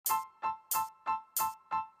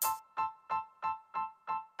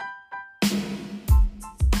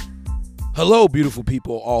Hello, beautiful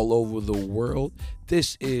people all over the world.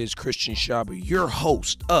 This is Christian Shaba, your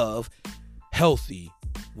host of Healthy,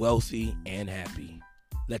 Wealthy, and Happy.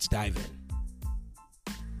 Let's dive in.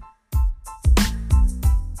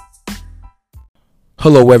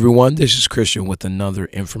 Hello, everyone. This is Christian with another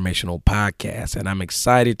informational podcast, and I'm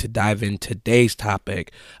excited to dive in today's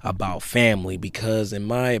topic about family because, in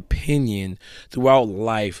my opinion, throughout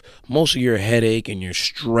life, most of your headache and your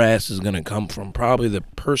stress is going to come from probably the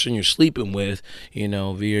person you're sleeping with,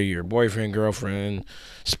 via your boyfriend, girlfriend,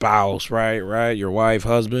 spouse, right? Your wife,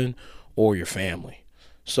 husband, or your family.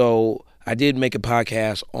 So I did make a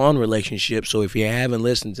podcast on relationships, so if you haven't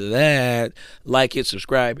listened to that, like it,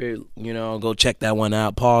 subscribe it, go check that one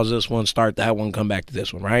out, pause this one, start that one, come back to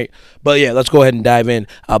this one, right? But yeah, let's go ahead and dive in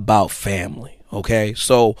about family, okay?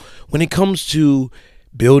 So when it comes to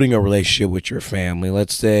building a relationship with your family,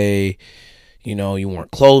 let's say, you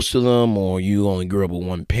weren't close to them or you only grew up with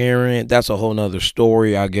one parent. That's a whole nother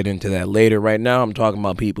story. I'll get into that later. Right now, I'm talking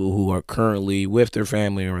about people who are currently with their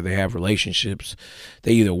family or they have relationships.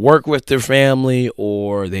 They either work with their family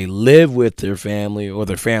or they live with their family or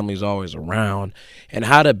their family's always around, and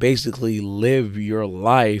how to basically live your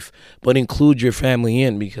life but include your family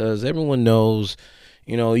in, because everyone knows,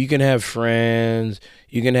 you can have friends,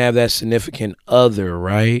 you can have that significant other,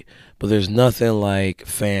 right? But there's nothing like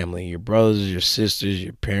family. Your brothers, your sisters,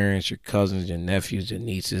 your parents, your cousins, your nephews, your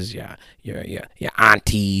nieces, your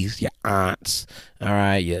aunties, your aunts, all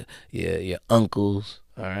right, your uncles,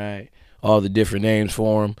 all right, all the different names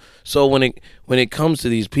for them. So when it comes to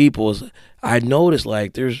these people, I notice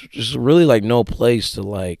there's just really no place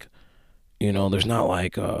to there's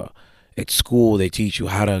not at school they teach you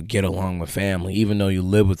how to get along with family, even though you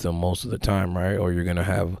live with them most of the time, right? Or you're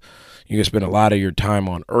gonna spend a lot of your time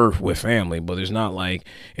on earth with family, but there's not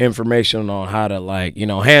information on how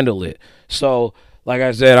to handle it. So like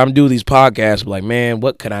I said, I'm doing these podcasts man,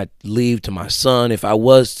 what can I leave to my son? If I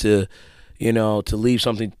was to leave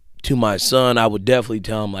something to my son, I would definitely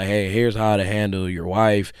tell him hey, here's how to handle your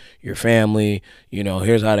wife, your family,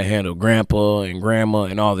 here's how to handle grandpa and grandma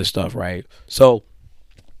and all this stuff, right? So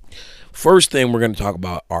first thing we're going to talk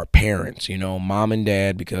about are parents, mom and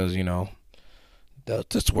dad, because,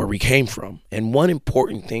 that's where we came from. And one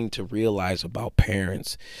important thing to realize about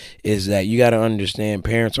parents is that you got to understand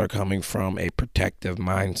parents are coming from a protective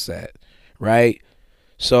mindset, right?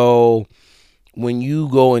 So when you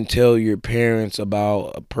go and tell your parents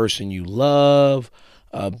about a person you love,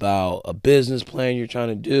 about a business plan you're trying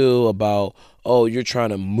to do, about, you're trying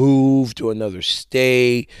to move to another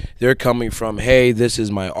state, they're coming from, hey, this is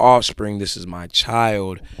my offspring, this is my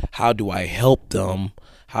child. How do I help them?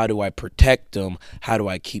 How do I protect them? How do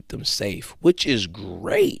I keep them safe? Which is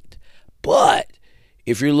great. But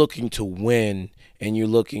if you're looking to win and you're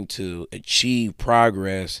looking to achieve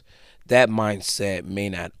progress, that mindset may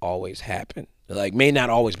not always happen. May not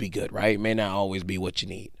always be good, right? May not always be what you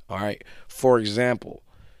need, all right? For example,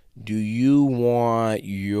 do you want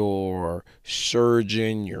your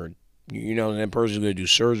surgeon, that person's going to do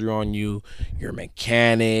surgery on you, your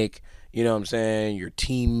mechanic, your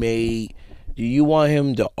teammate, do you want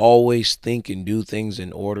him to always think and do things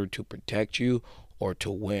in order to protect you or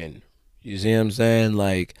to win? You see what I'm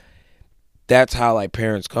saying? That's how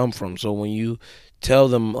parents come from. So when you tell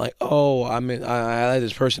them I like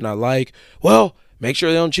this person I like, well, make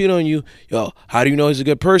sure they don't cheat on you. How do you know he's a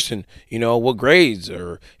good person? What grades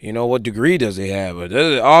or, what degree does he have?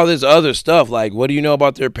 Or all this other stuff. What do you know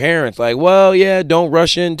about their parents? Well, yeah, don't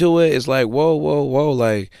rush into it. It's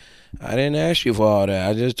whoa. I didn't ask you for all that.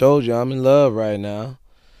 I just told you I'm in love right now.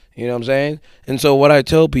 You know what I'm saying? And so what I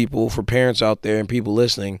tell people, for parents out there and people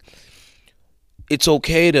listening, it's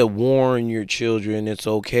okay to warn your children. It's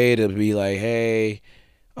okay to be hey,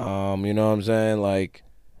 you know what I'm saying?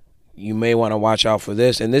 You may want to watch out for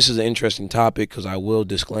this. And this is an interesting topic because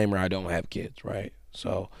disclaimer, I don't have kids, right?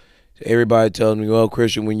 So everybody tells me, well,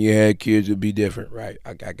 Christian, when you had kids, it'd be different, right?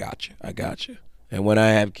 I got you. And when I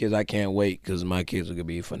have kids, I can't wait because my kids are going to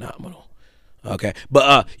be phenomenal. Okay.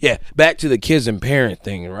 But, back to the kids and parent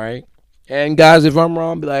thing, right? And guys, if I'm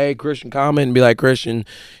wrong, be hey, Christian, comment and be Christian,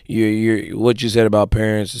 you what you said about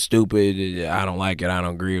parents is stupid. I don't like it. I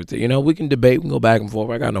don't agree with it. We can debate. We can go back and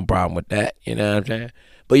forth. I got no problem with that. You know what I'm saying?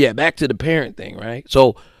 But back to the parent thing, right?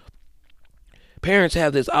 So parents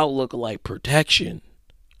have this outlook of protection,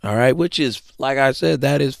 all right? Which is, like I said,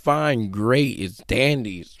 that is fine, great. It's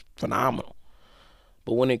dandy. It's phenomenal.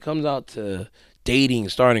 But when it comes out to dating,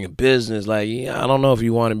 starting a business, I don't know if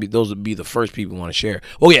you want to be, those would be the first people you want to share.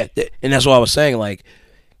 Oh, yeah. And that's what I was saying.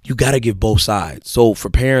 You got to give both sides. So for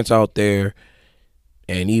parents out there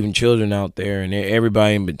and even children out there and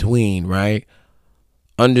everybody in between, right?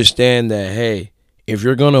 understand that, hey, if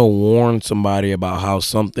you're going to warn somebody about how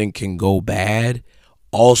something can go bad,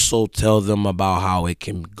 also tell them about how it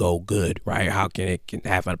can go good, right? How can it can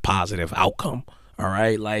have a positive outcome. All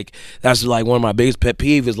right. Like, that's like one of my biggest pet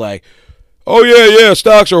peeves is like, oh yeah,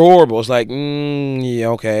 stocks are horrible. It's like, yeah,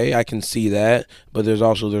 okay, I can see that, but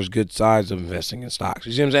there's good sides of investing in stocks.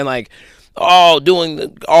 You see what I'm saying? Like, all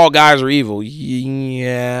guys are evil.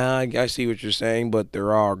 Yeah, I see what you're saying, but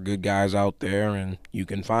there are good guys out there, and you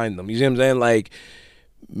can find them. You see what I'm saying? Like,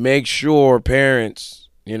 make sure parents,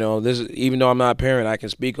 this is, even though I'm not a parent, I can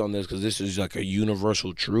speak on this because this is like a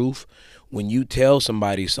universal truth. When you tell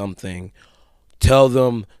somebody something, tell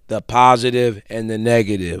them the positive and the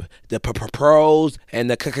negative, the pros and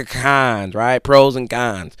the cons, right? Pros and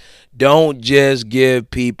cons. Don't just give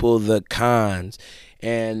people the cons.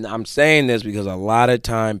 And I'm saying this because a lot of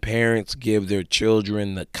time parents give their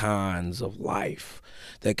children the cons of life,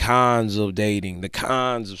 the cons of dating, the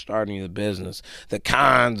cons of starting a business, the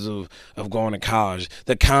cons of going to college,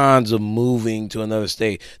 the cons of moving to another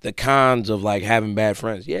state, the cons of like having bad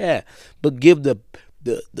friends. Yeah, but give the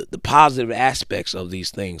positive aspects of these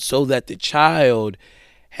things so that the child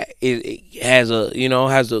has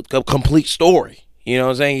a complete story. You know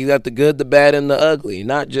what I'm saying? You got the good, the bad, and the ugly.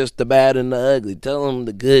 Not just the bad and the ugly. Tell him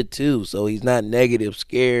the good too, so he's not negative,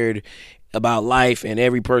 scared about life, and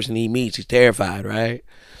every person he meets, he's terrified, right?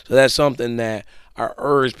 So that's something that I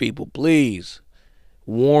urge people, please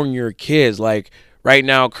warn your kids. Like right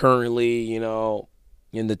now, currently,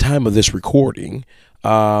 in the time of this recording,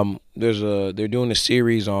 they're doing a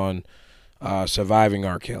series on surviving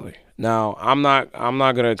R. Kelly. Now, I'm not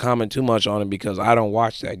gonna comment too much on it because I don't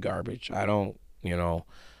watch that garbage. I don't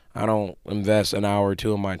invest an hour or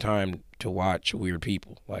two of my time to watch weird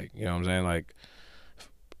people. Like, you know what I'm saying? Like,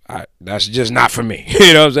 that's just not for me.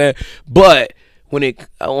 You know what I'm saying? But when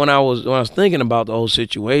I was thinking about the whole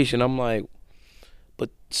situation, I'm like, but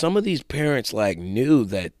some of these parents like knew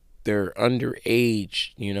that their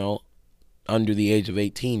underage, under the age of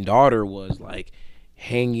 18 daughter was like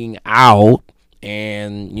hanging out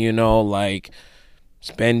and like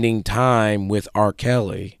spending time with R.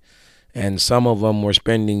 Kelly, and some of them were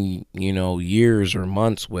spending years or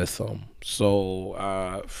months with them.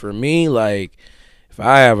 So for me, like, if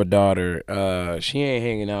I have a daughter, she ain't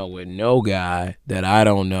hanging out with no guy that I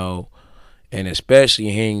don't know, and especially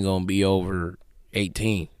he ain't gonna be over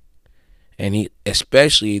 18. And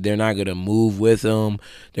they're not gonna move with him.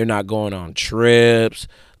 They're not going on trips.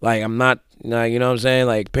 Like, I'm not, you know what I'm saying?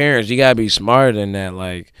 Like, parents, you gotta be smarter than that.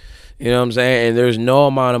 Like, you know what I'm saying? And there's no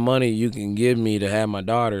amount of money you can give me to have my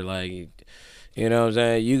daughter. Like, you know what I'm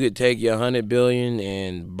saying? You could take your $100 billion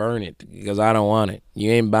and burn it because I don't want it. You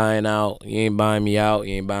ain't buying out. You ain't buying me out.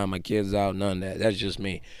 You ain't buying my kids out. None of that. That's just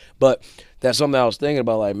me. But that's something I was thinking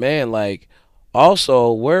about. Like, man, like,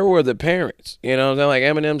 also, where were the parents? You know what I'm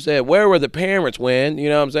saying? Like Eminem said, where were the parents when? You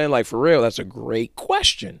know what I'm saying? Like, for real, that's a great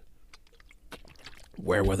question.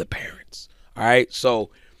 Where were the parents? All right, so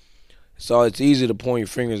it's easy to point your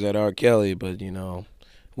fingers at R. Kelly, but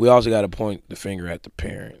we also got to point the finger at the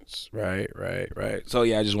parents, right? So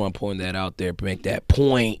yeah, I just want to point that out there, make that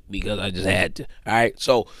point because I just had to. All right,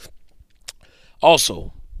 so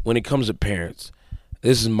also when it comes to parents,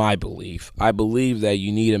 this is my belief. I believe that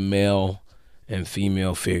you need a male and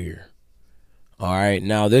female figure. All right,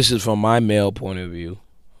 now this is from my male point of view.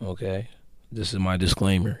 Okay, this is my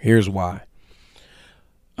disclaimer. Here's why.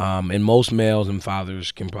 And most males and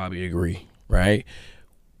fathers can probably agree, right?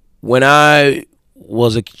 When I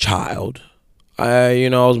was a child, I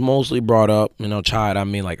was mostly brought up, child, I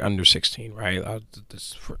mean like under 16, right?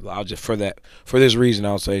 For this reason,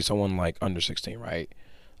 I'll say someone like under 16, right?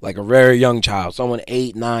 Like a very young child, someone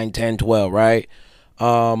 8, 9, 10, 12, right?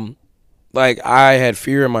 Like, I had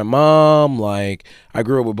fear of my mom. Like, I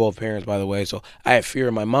grew up with both parents, by the way, so I had fear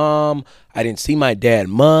of my mom. I didn't see my dad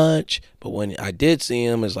much, but when I did see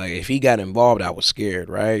him, it's like if he got involved, I was scared,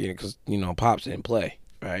 right? Because, Pops didn't play,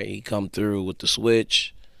 right? He come through with the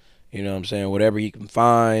switch, you know what I'm saying? Whatever he can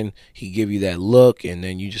find, he give you that look, and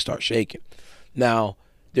then you just start shaking. Now,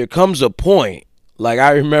 there comes a point, like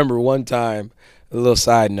I remember one time, a little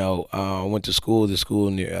side note, I went to school,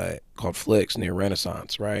 near called Flicks near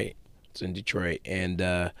Renaissance, right? It's in Detroit, and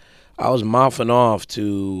I was mouthing off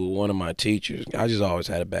to one of my teachers. I just always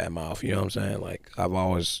had a bad mouth, you know what I'm saying? Like, I've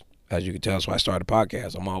always, as you can tell, that's why I started a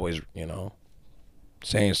podcast. I'm always,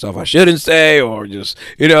 saying stuff I shouldn't say, or just,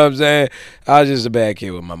 you know what I'm saying? I was just a bad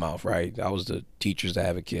kid with my mouth, right? I was the teacher's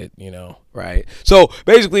advocate, right? So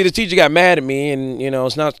basically, the teacher got mad at me, and,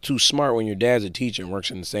 it's not too smart when your dad's a teacher and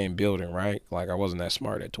works in the same building, right? Like, I wasn't that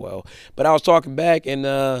smart at 12. But I was talking back,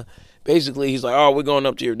 and basically, he's like, oh, we're going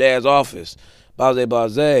up to your dad's office.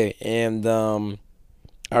 Blase. And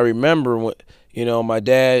I remember when, my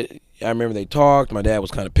dad, I remember they talked. My dad was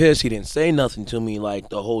kind of pissed. He didn't say nothing to me like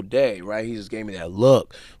the whole day, right? He just gave me that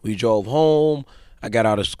look. We drove home. I got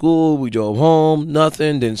out of school. We drove home.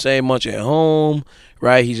 Nothing. Didn't say much at home,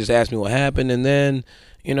 right? He just asked me what happened. And then,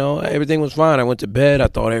 everything was fine. I went to bed. I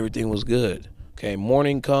thought everything was good. Okay,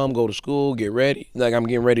 morning come, go to school, get ready. Like I'm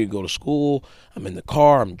getting ready to go to school. I'm in the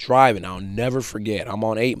car. I'm driving. I'll never forget. I'm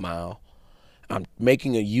on 8 Mile. I'm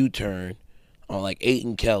making a U-turn on like 8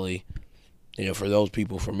 and Kelly. For those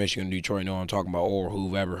people from Michigan, Detroit know what I'm talking about, or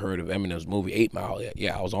who've ever heard of Eminem's movie 8 Mile.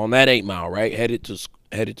 Yeah, I was on that 8 Mile, right? Headed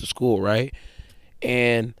to school, right?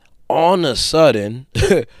 And on a sudden,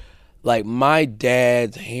 like my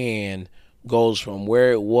dad's hand goes from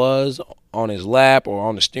where it was on his lap or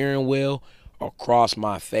on the steering wheel across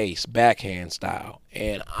my face, backhand style.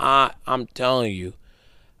 And I'm telling you,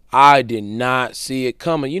 I did not see it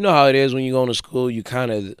coming. You know how it is when you go to school, you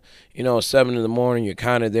kind of, 7 in the morning, you're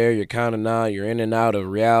kind of there, you're kind of not, you're in and out of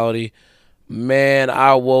reality. Man,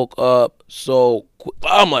 I woke up so quick.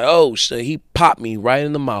 I'm like, oh, shit. He popped me right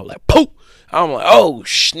in the mouth, like, poof. I'm like, oh,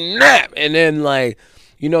 snap. And then, like,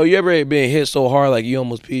 you ever been hit so hard, like, you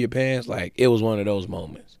almost pee your pants? Like, it was one of those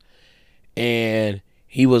moments. And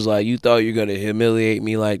he was like, you thought you were going to humiliate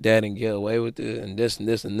me like that and get away with it and this and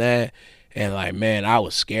this and that. And, like, man, I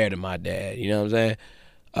was scared of my dad. You know what I'm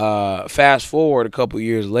saying? Fast forward a couple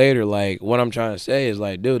years later, like, what I'm trying to say is,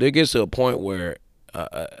 like, dude, it gets to a point where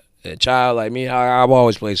a child like me, I've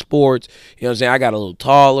always played sports. You know what I'm saying? I got a little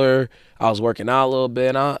taller. I was working out a little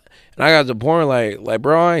bit. And I got to the point, like,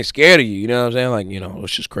 bro, I ain't scared of you. You know what I'm saying? Like,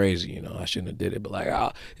 it's just crazy. I shouldn't have did it. But,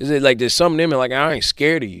 like, is it like there's something in me, like, I ain't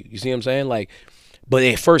scared of you. You see what I'm saying? Like, but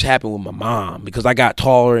it first happened with my mom because I got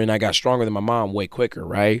taller and I got stronger than my mom way quicker,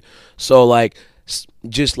 right? So, like,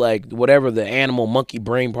 just like whatever the animal monkey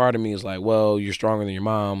brain part of me is like, well, you're stronger than your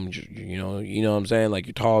mom, you know what I'm saying? Like,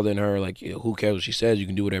 you're taller than her, like, who cares what she says? You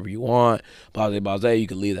can do whatever you want. Blase, you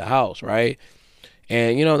can leave the house, right?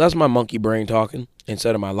 And, that's my monkey brain talking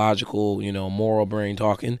instead of my logical, moral brain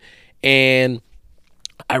talking. And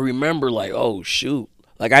I remember, like, oh, shoot.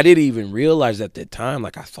 Like, I didn't even realize at the time,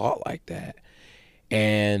 like, I thought like that.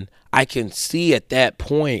 And I can see at that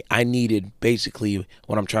point, I needed basically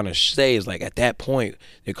what I'm trying to say is like at that point,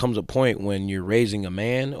 there comes a point when you're raising a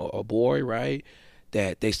man or a boy, right?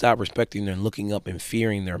 That they stop respecting and looking up and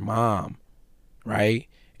fearing their mom, right?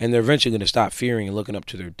 And they're eventually going to stop fearing and looking up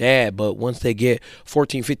to their dad. But once they get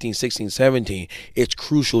 14, 15, 16, 17, it's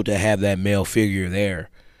crucial to have that male figure there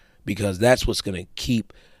because that's what's going to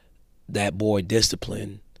keep that boy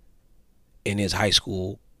disciplined in his high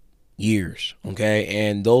school years, okay?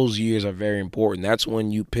 And those years are very important. That's when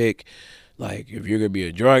you pick, like, if you're going to be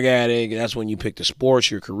a drug addict, that's when you pick the sports,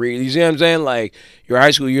 your career. You see what I'm saying? Like, your high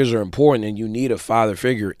school years are important and you need a father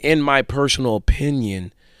figure, in my personal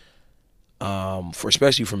opinion,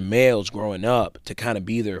 especially for males growing up, to kind of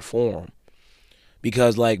be there for them.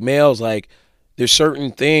 Because, like, males, like, there's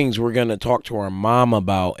certain things we're going to talk to our mom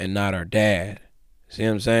about and not our dad. See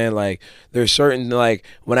what I'm saying? Like, there's certain, like,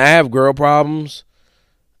 when I have girl problems,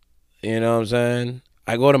 you know what I'm saying?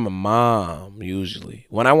 I go to my mom usually.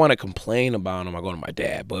 When I want to complain about them, I go to my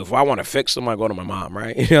dad. But if I want to fix them, I go to my mom,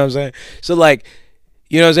 right? You know what I'm saying? So, like,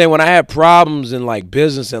 you know what I'm saying? When I have problems in, like,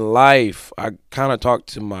 business and life, I kind of talk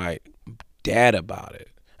to my dad about it.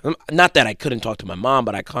 Not that I couldn't talk to my mom,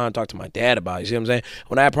 but I kind of talk to my dad about it. You see what I'm saying?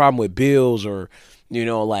 When I have a problem with bills or,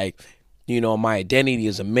 like, my identity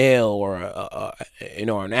as a male or,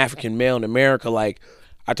 an African male in America, like,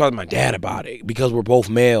 I talked to my dad about it because we're both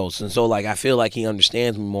males. And so, like, I feel like he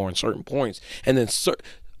understands me more in certain points. And then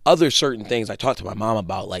other certain things I talked to my mom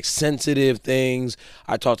about, like sensitive things.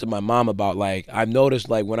 I talked to my mom about, like, I've noticed,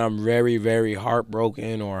 like, when I'm very, very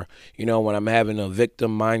heartbroken or, when I'm having a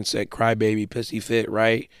victim mindset, crybaby, pissy fit,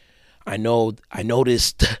 right? I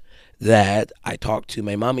noticed that I talked to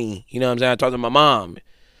my mommy. You know what I'm saying? I talked to my mom.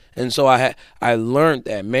 And so I learned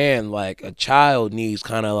that, man, like, a child needs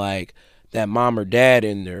kind of like that mom or dad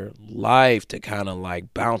in their life to kind of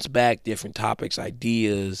like bounce back different topics,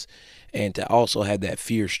 ideas, and to also have that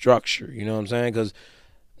fear structure. You know what I'm saying? Because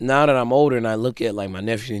now that I'm older and I look at like my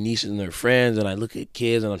nephews and nieces and their friends and I look at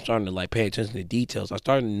kids and I'm starting to like pay attention to details, I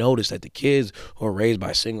started to notice that the kids who are raised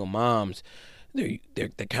by single moms, they're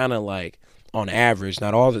kind of like, on average,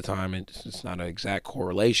 not all the time, it's not an exact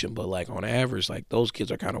correlation, but like on average, like those kids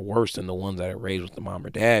are kind of worse than the ones that are raised with the mom or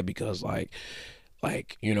dad because like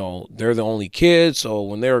like, they're the only kids. So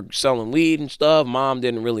when they're selling weed and stuff, mom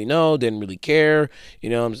didn't really know, didn't really care.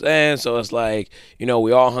 You know what I'm saying? So it's like, we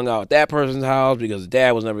all hung out at that person's house because the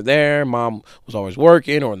dad was never there. Mom was always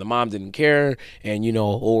working, or the mom didn't care. And,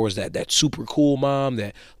 or was that super cool mom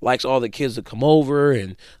that likes all the kids to come over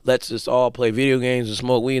and lets us all play video games and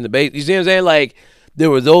smoke weed in the basement. You see what I'm saying? Like, there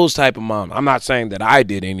were those type of moms. I'm not saying that I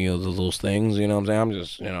did any of those things, you know what I'm saying? I'm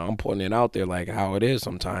just, I'm putting it out there like how it is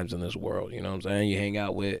sometimes in this world, you know what I'm saying? You hang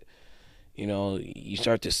out with, you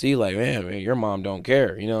start to see like, man, your mom don't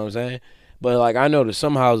care, you know what I'm saying? But like I know that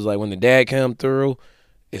some houses, like when the dad come through,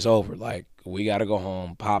 it's over. Like, we got to go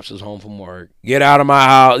home. Pops is home from work. Get out of my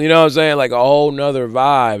house. You know what I'm saying? Like a whole nother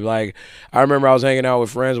vibe. Like, I remember I was hanging out with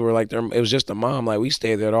friends where like it was just a mom. Like, we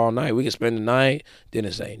stayed there all night. We could spend the night,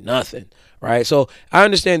 didn't say nothing. Right? So I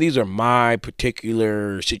understand these are my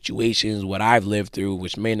particular situations, what I've lived through,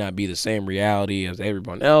 which may not be the same reality as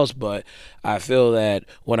everyone else, but I feel that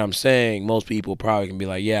what I'm saying, most people probably can be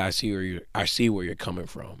like, yeah, I see where you're coming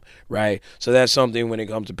from, right? So that's something when it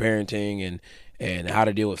comes to parenting and how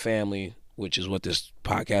to deal with family, which is what this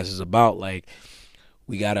podcast is about. Like,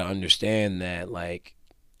 we got to understand that, like,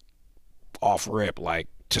 off rip, like,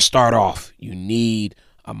 to start off, you need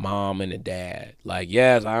a mom and a dad. Like,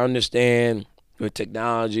 yes, I understand with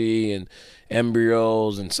technology and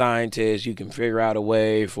embryos and scientists, you can figure out a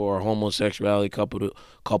way for a homosexuality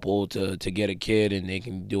couple to get a kid and they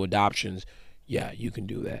can do adoptions. Yeah, you can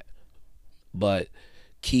do that. But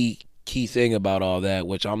key thing about all that,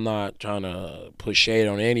 which I'm not trying to push shade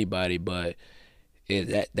on anybody, but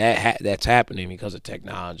that's happening because of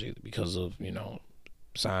technology, because of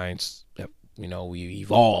science. That we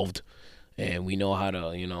evolved and we know how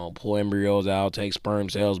to pull embryos out, take sperm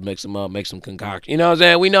cells, mix them up, make some concoction. You know what I'm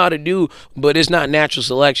saying? We know how to do, but it's not natural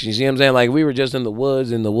selection. You see what I'm saying? Like, we were just in the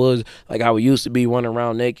woods, like how we used to be, running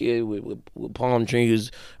around naked with palm trees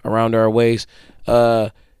around our waist.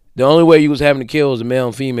 The only way you was having to kill was a male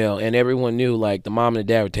and female, and everyone knew, like, the mom and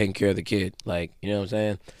the dad were taking care of the kid. Like, you know what I'm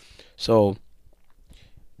saying? So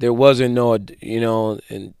there wasn't no,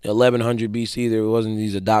 in 1100 BC, there wasn't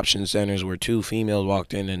these adoption centers where two females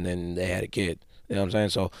walked in and then they had a kid. You know what I'm saying?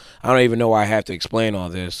 So I don't even know why I have to explain all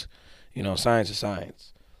this. Science is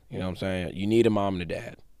science. You know what I'm saying? You need a mom and a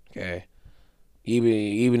dad, okay?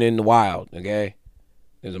 Even in the wild, okay?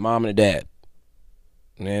 There's a mom and a dad.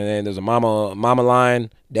 And then there's a mama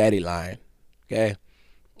lion, daddy lion, okay?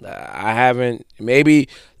 I haven't, maybe,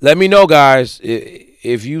 let me know, guys,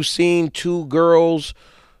 if you've seen two girls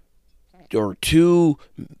or two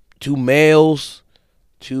males,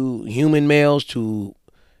 two human males, two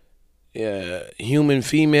human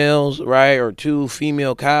females, right? Or two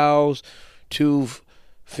female cows, two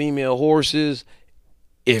female horses.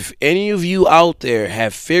 If any of you out there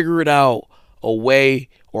have figured out a way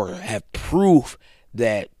or have proof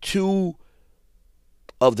that two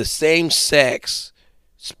of the same sex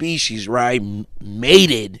species, right,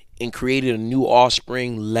 mated and created a new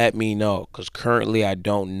offspring, let me know, because currently I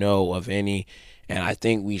don't know of any, and I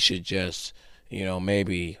think we should just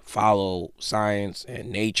maybe follow science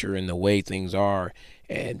and nature and the way things are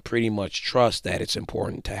and pretty much trust that it's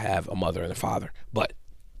important to have a mother and a father. But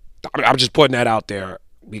I'm just putting that out there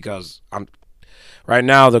because right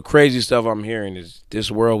now the crazy stuff I'm hearing is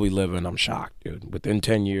this world we live in. I'm shocked, dude. Within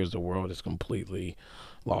 10 years the world is completely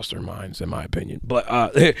lost their minds, in my opinion.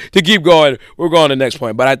 But to keep going, we're going to the next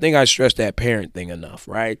point. But I think I stressed that parent thing enough,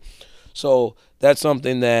 right? So that's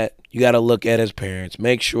something that you got to look at as parents.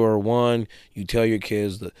 Make sure, one, you tell your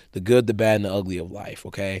kids the good, the bad, and the ugly of life,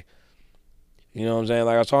 okay? You know what I'm saying?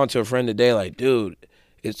 Like, I was talking to a friend today, like, dude,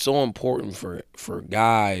 it's so important for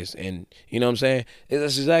guys, and you know what I'm saying?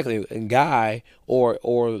 That's exactly a guy or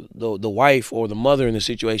the wife or the mother in the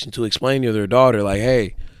situation to explain to their daughter, like,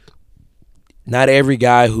 hey, not every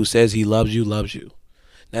guy who says he loves you loves you.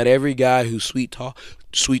 Not every guy who sweet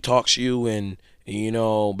talks you and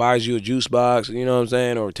buys you a juice box, you know what I'm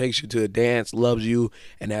saying, or takes you to a dance loves you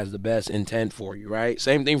and has the best intent for you, right?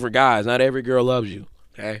 Same thing for guys. Not every girl loves you,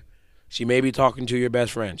 okay? She may be talking to your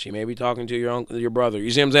best friend. She may be talking to your uncle, your brother.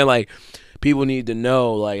 You see what I'm saying? Like, people need to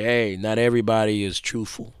know, like, hey, not everybody is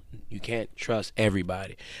truthful. You can't trust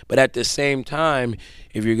everybody. But at the same time,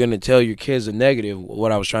 if you're going to tell your kids the negative,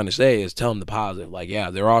 what I was trying to say is tell them the positive. Like, yeah,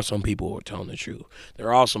 there are some people who are telling the truth.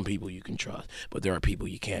 There are some people you can trust, but there are people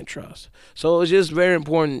you can't trust. So it's just very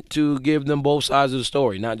important to give them both sides of the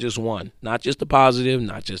story, not just one. Not just the positive,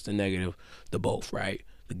 not just the negative, the both, right?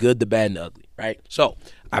 The good, the bad, and the ugly, right? So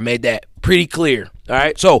I made that pretty clear, all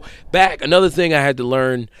right? So back, another thing I had to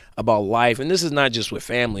learn about life, and this is not just with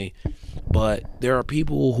family, but there are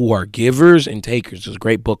people who are givers and takers. There's a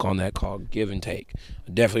great book on that called Give and Take.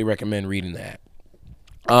 I definitely recommend reading that.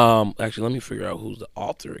 Actually, let me figure out who's the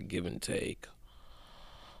author of Give and Take.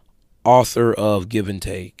 Author of Give and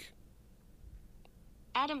Take.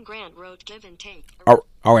 Adam Grant wrote Give and Take.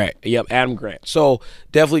 All right. Yep, Adam Grant. So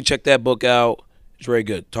definitely check that book out. It's very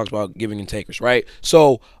good. Talks about giving and takers, right?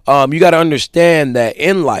 So you got to understand that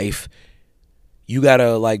in life, you got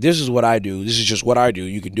to, like, this is what I do. This is just what I do.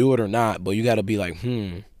 You can do it or not, but you got to be like,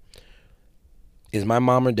 is my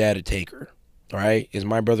mom or dad a taker? Right? Is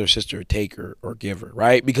my brother or sister a taker or giver?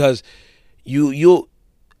 Right? Because you'll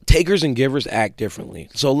takers and givers act differently.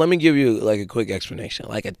 So let me give you like a quick explanation.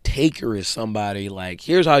 Like a taker is somebody, like,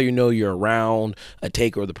 here's how you know you're around a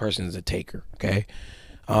taker or the person is a taker. Okay.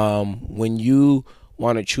 When you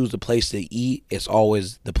want to choose a place to eat, it's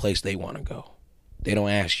always the place they want to go. They don't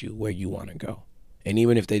ask you where you want to go. And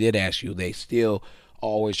even if they did ask you, they still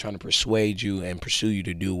always trying to persuade you and pursue you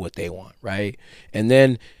to do what they want, right? And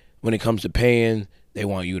then when it comes to paying, they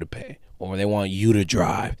want you to pay. Or they want you to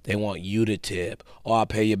drive. They want you to tip. Oh, I'll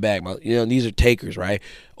pay you back. You know, these are takers, right?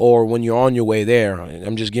 Or when you're on your way there,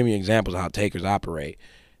 I'm just giving you examples of how takers operate.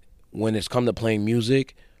 When it's come to playing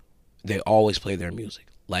music, they always play their music.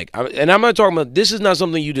 And I'm not talking about, this is not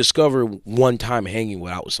something you discover one time hanging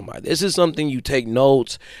out with somebody. This is something you take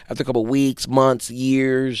notes after a couple of weeks, months,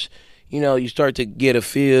 years. You know, you start to get a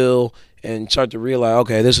feel and start to realize,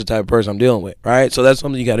 okay, this is the type of person I'm dealing with, right? So that's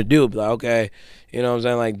something you got to do. Be like, okay, you know what I'm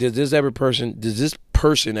saying? Like, does this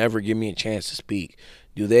person ever give me a chance to speak?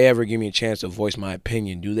 Do they ever give me a chance to voice my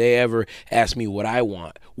opinion? Do they ever ask me what I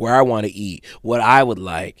want, where I want to eat, what I would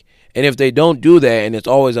like? And if they don't do that and it's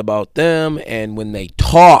always about them, and when they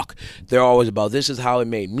talk, they're always about this is how it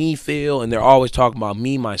made me feel, and they're always talking about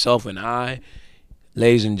me, myself, and I,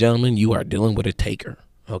 ladies and gentlemen, you are dealing with a taker,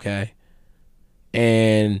 okay?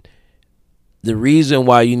 And the reason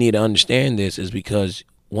why you need to understand this is because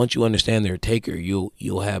once you understand they're a taker,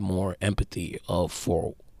 you'll have more empathy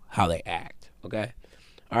for how they act, okay?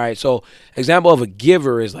 All right, so example of a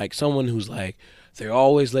giver is like someone who's like, they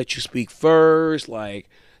always let you speak first, like,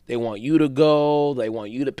 they want you to go. They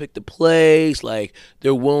want you to pick the place. Like,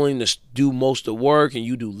 they're willing to do most of the work and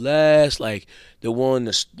you do less. Like, they're willing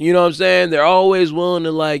to, you know what I'm saying? They're always willing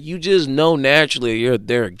to, like, you just know naturally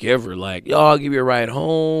they're a giver. Like, yo, I'll give you a ride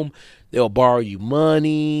home. They'll borrow you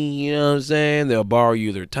money, you know what I'm saying? They'll borrow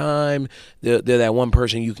you their time. They're that one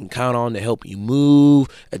person you can count on to help you move.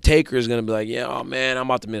 A taker is going to be like, yeah, oh, man, I'm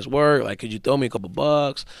about to miss work. Like, could you throw me a couple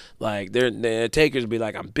bucks? Like, the takers be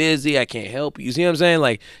like, I'm busy. I can't help you. You see what I'm saying?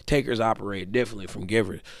 Like, takers operate differently from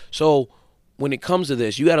givers. So when it comes to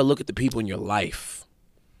this, you got to look at the people in your life.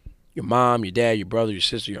 Your mom, your dad, your brother, your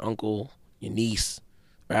sister, your uncle, your niece,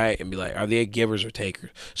 right? And be like, are they givers or takers?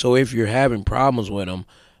 So if you're having problems with them,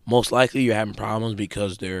 most likely you're having problems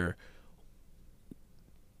because they're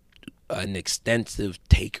an extensive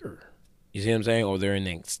taker. You see what I'm saying? Or they're an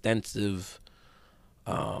extensive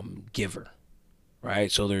giver,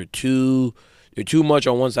 right? So they're too much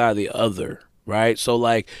on one side or the other, right? So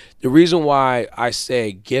like the reason why I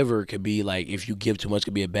say giver could be like, if you give too much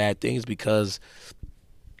could be a bad thing is because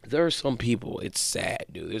there are some people, it's sad,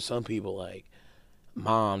 dude. There's some people like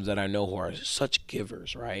moms that I know who are such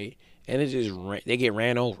givers, right? And it just they get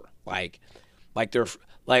ran over. Like they're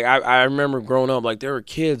like I remember growing up, like there were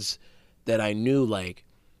kids that I knew, like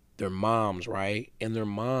their moms, right? And their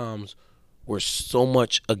moms were so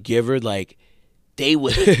much a giver, like they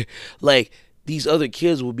would like these other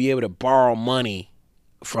kids would be able to borrow money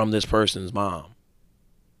from this person's mom.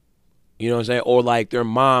 You know what I'm saying? Or like their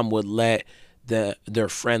mom would let their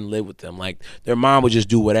friend live with them. Like their mom would just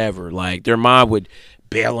do whatever. Like their mom would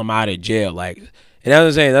bail them out of jail. Like, and that's what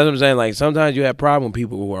I'm saying. That's what I'm saying. Like sometimes you have problem with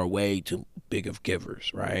people who are way too big of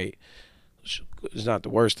givers, right? It's not the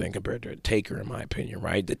worst thing compared to a taker, in my opinion,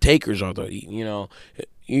 right? The takers are the, you know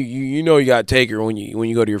you got a taker when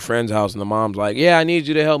you go to your friend's house and the mom's like, yeah, I need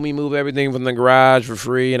you to help me move everything from the garage for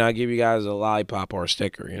free, and I'll give you guys a lollipop or a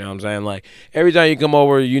sticker. You know what I'm saying? Like every time you come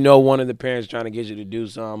over, you know one of the parents trying to get you to do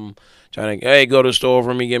something, trying to, hey, go to the store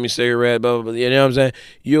for me, get me a cigarette, blah, blah, blah. You know what I'm saying?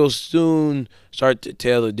 You'll soon start to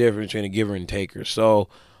tell the difference between a giver and taker. So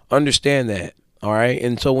understand that. All right.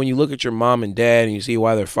 And so when you look at your mom and dad and you see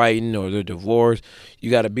why they're fighting or they're divorced, you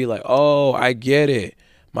got to be like, oh, I get it.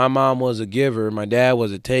 My mom was a giver. My dad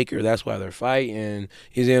was a taker. That's why they're fighting.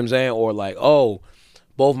 You see what I'm saying? Or like, oh,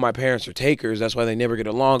 both my parents are takers. That's why they never get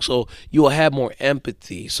along. So you will have more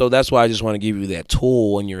empathy. So that's why I just want to give you that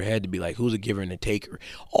tool in your head to be like, who's a giver and a taker.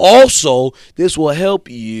 Also, this will help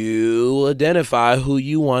you identify who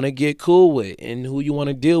you want to get cool with and who you want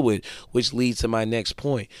to deal with, which leads to my next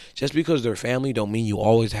point. Just because they're family don't mean you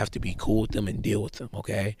always have to be cool with them and deal with them,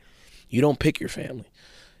 okay? You don't pick your family.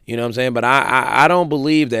 You know what I'm saying? But I don't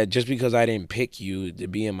believe that just because I didn't pick you to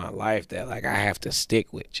be in my life that like I have to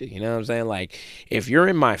stick with you. You know what I'm saying? Like if you're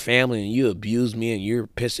in my family and you abuse me and you're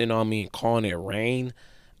pissing on me and calling it rain,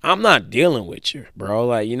 I'm not dealing with you, bro.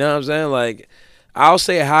 Like you know what I'm saying? Like I'll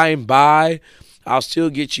say hi and bye. I'll still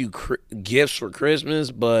get you gifts for Christmas,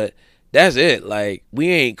 but that's it. Like we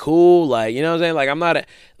ain't cool. Like you know what I'm saying? Like I'm not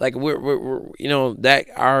like we're you know that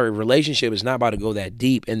our relationship is not about to go that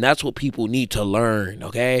deep, and that's what people need to learn.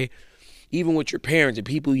 Okay, even with your parents and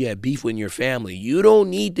people you have beef with in your family, you don't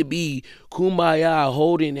need to be kumbaya,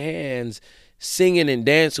 holding hands, singing and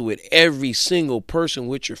dancing with every single person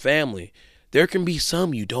with your family. There can be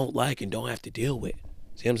some you don't like and don't have to deal with.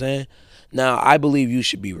 See what I'm saying? Now, I believe you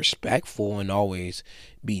should be respectful and always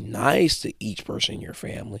be nice to each person in your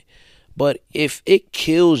family. But if it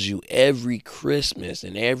kills you every Christmas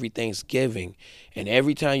and every Thanksgiving and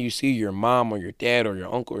every time you see your mom or your dad or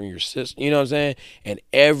your uncle or your sister, you know what I'm saying? And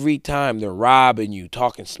every time they're robbing you,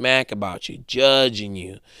 talking smack about you, judging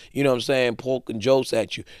you, you know what I'm saying? Poking jokes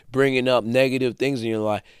at you, bringing up negative things in your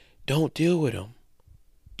life, don't deal with them.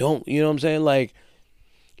 Don't, you know what I'm saying? Like,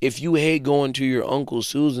 if you hate going to your Uncle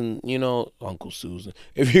Susan, you know, Uncle Susan,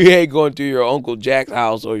 if you hate going to your Uncle Jack's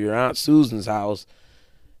house or your Aunt Susan's house,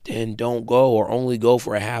 then don't go or only go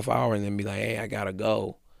for a half hour and then be like, hey, I gotta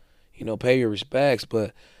go. You know, pay your respects,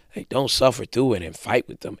 but hey, don't suffer through it and fight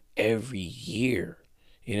with them every year.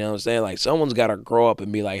 You know what I'm saying? Like someone's gotta grow up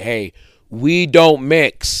and be like, hey, we don't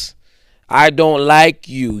mix. I don't like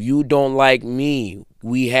you. You don't like me.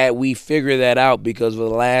 We figured that out because for the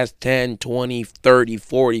last 10, 20, 30,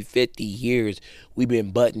 40, 50 years, we've been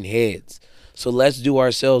butting heads. So let's do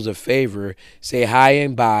ourselves a favor, say hi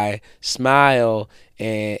and bye, smile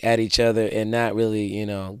and at each other and not really, you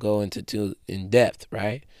know, go into too in depth,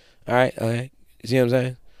 right? All right, okay. You see what I'm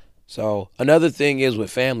saying? So another thing is with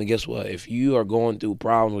family, guess what? If you are going through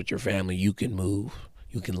problems with your family, you can move.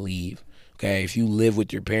 You can leave. Okay, if you live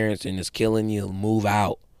with your parents and it's killing you, move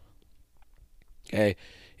out. Okay,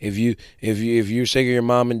 if you're sick of your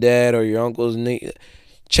mom and dad or your uncles,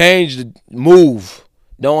 change the move.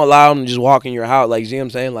 Don't allow them to just walk in your house. Like, see what I'm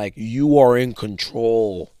saying? Like, you are in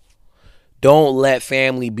control. Don't let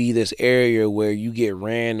family be this area where you get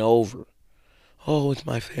ran over. Oh, it's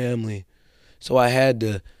my family, so I had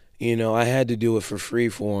to, you know, I had to do it for free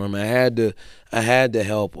for them. I had to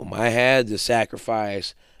help them. I had to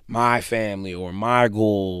sacrifice my family or my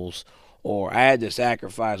goals, or I had to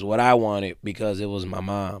sacrifice what I wanted because it was my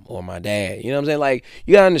mom or my dad. You know what I'm saying? Like,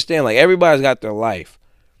 you gotta understand, like, everybody's got their life.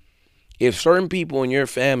 If certain people in your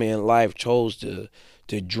family and life chose to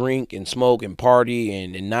drink and smoke and party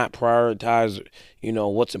and not prioritize, you know,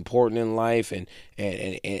 what's important in life and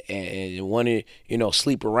want to, you know,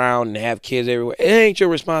 sleep around and have kids everywhere, it ain't your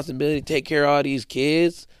responsibility to take care of all these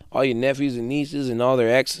kids, all your nephews and nieces and all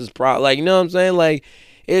their exes. Like, you know what I'm saying? Like,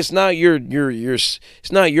 it's not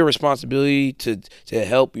it's not your responsibility to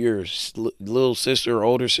help your little sister or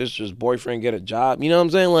older sister's boyfriend get a job. You know what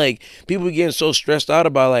I'm saying? Like, people are getting so stressed out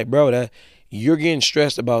about, like, bro, that you're getting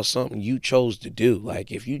stressed about something you chose to do.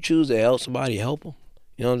 Like, if you choose to help somebody, help them.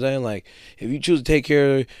 You know what I'm saying? Like, if you choose to take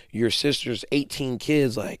care of your sister's 18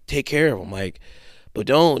 kids, like, take care of them. Like, but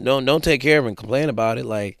don't take care of them and complain about it.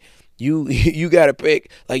 Like, you got to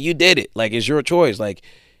pick. Like, you did it. Like, it's your choice. Like,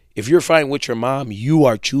 if you're fighting with your mom, you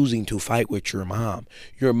are choosing to fight with your mom.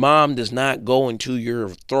 Your mom does not go into your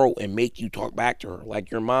throat and make you talk back to her.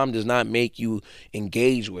 Like, your mom does not make you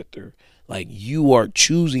engage with her. Like, you are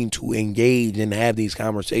choosing to engage and have these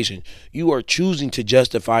conversations. You are choosing to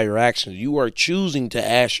justify your actions. You are choosing to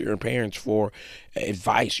ask your parents for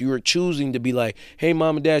advice. You are choosing to be like, hey,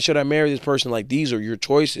 mom and dad, should I marry this person? Like, these are your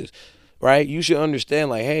choices, right? You should understand,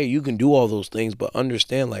 like, hey, you can do all those things, but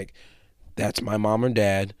understand, like, that's my mom or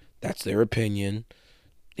dad. That's their opinion.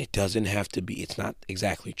 It doesn't have to be, it's not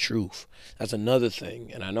exactly truth. That's another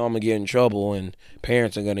thing. And I know I'm going to get in trouble and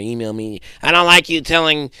parents are going to email me. I don't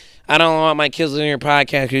want my kids in your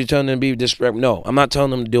podcast because you're telling them to be disrespectful. No, I'm not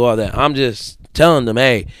telling them to do all that. I'm just telling them,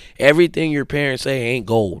 hey, everything your parents say ain't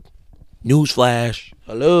gold. Newsflash.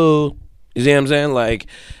 Hello. You see what I'm saying? Like,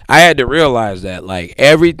 I had to realize that. Like,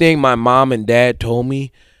 everything my mom and dad told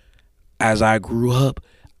me as I grew up,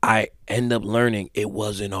 I end up learning it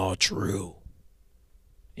wasn't all true.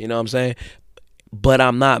 You know what I'm saying? But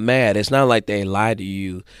I'm not mad. It's not like they lied to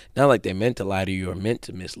you. Not like they meant to lie to you or meant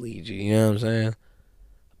to mislead you. You know what I'm saying?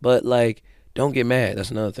 But, like, don't get mad. That's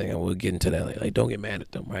another thing. I will get into that later. Like, don't get mad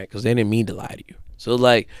at them, right? Because they didn't mean to lie to you. So,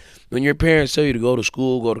 like, when your parents tell you to go to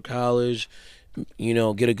school, go to college, you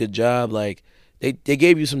know, get a good job, like, they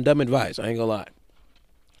gave you some dumb advice. I ain't gonna lie.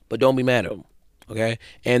 But don't be mad at them. Okay,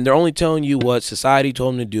 and they're only telling you what society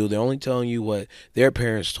told them to do. They're only telling you what their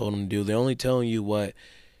parents told them to do. They're only telling you what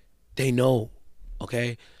they know.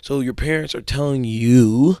 Okay, so your parents are telling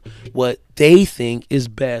you what they think is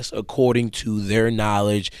best according to their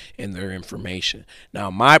knowledge and their information.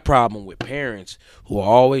 Now, my problem with parents who are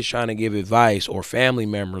always trying to give advice, or family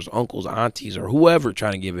members, uncles, aunties, or whoever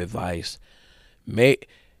trying to give advice,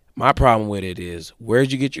 my problem with it is,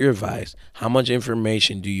 where'd you get your advice? How much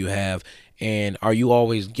information do you have? And are you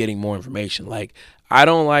always getting more information? Like, I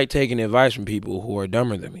don't like taking advice from people who are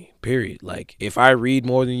dumber than me, period. Like, if I read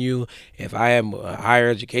more than you, if I have a higher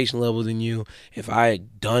education level than you, if I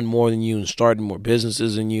had done more than you and started more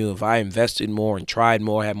businesses than you, if I invested more and tried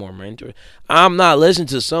more, had more mentors, I'm not listening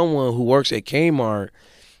to someone who works at Kmart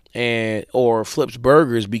and or flips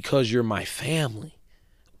burgers because you're my family,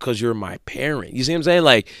 because you're my parent. You see what I'm saying?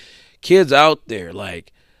 Like, kids out there,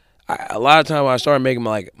 like, a lot of times when I started making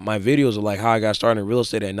my videos of like how I got started in real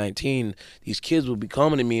estate at 19, these kids would be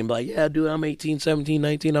coming to me and be like, yeah, dude, I'm 18, 17,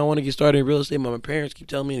 19. I want to get started in real estate, but my parents keep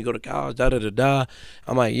telling me to go to college, da-da-da-da.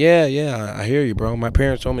 I'm like, yeah, I hear you, bro. My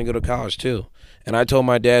parents told me to go to college too. And I told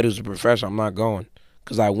my dad, who's a professor, I'm not going,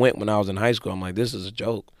 because I went when I was in high school. I'm like, this is a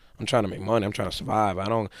joke. I'm trying to make money. I'm trying to survive. I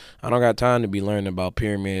don't got time to be learning about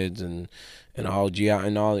pyramids and all GI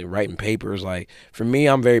and all writing papers. Like, for me,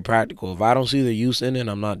 I'm very practical. If I don't see the use in it,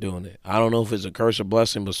 I'm not doing it. I don't know if it's a curse or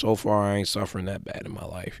blessing, but so far I ain't suffering that bad in my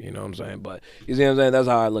life. You know what I'm saying? But you see what I'm saying? That's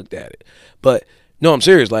how I looked at it. But no, I'm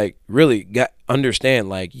serious. Like, really, understand.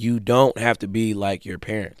 Like, you don't have to be like your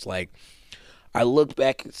parents. Like, I look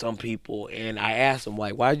back at some people and I ask them,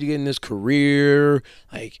 like, why'd you get in this career?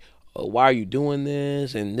 Like, why are you doing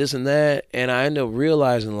this and this and that? And I end up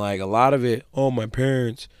realizing, like, a lot of it, oh, my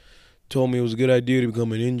parents told me it was a good idea to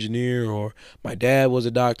become an engineer, or my dad was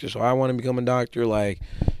a doctor, so I want to become a doctor. Like,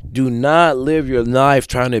 do not live your life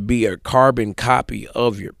trying to be a carbon copy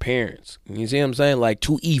of your parents. You see what I'm saying? Like,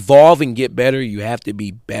 to evolve and get better, you have to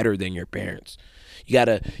be better than your parents. You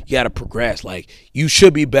gotta progress. Like, you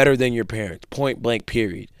should be better than your parents. Point blank,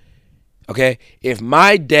 period. Okay? If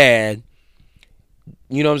my dad,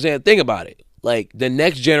 you know what I'm saying? Think about it. Like, the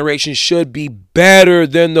next generation should be better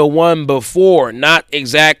than the one before, not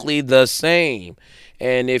exactly the same.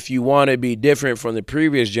 And if you want to be different from the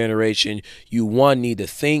previous generation, you, one, need to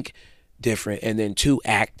think different, and then two,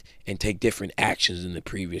 act and take different actions than the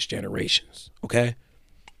previous generations. Okay?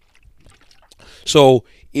 So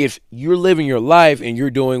if you're living your life and if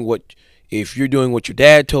you're doing what your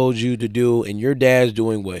dad told you to do, and your dad's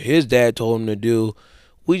doing what his dad told him to do,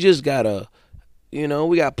 we just gotta,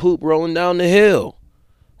 we got poop rolling down the hill.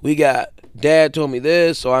 We got, dad told me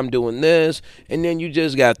this, so I'm doing this. And then you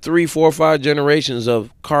just got 3, 4, 5 generations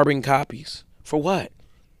of carbon copies. For what?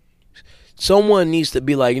 Someone needs to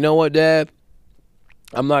be like, you know what, Dad?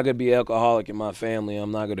 I'm not going to be an alcoholic in my family.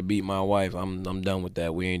 I'm not going to beat my wife. I'm done with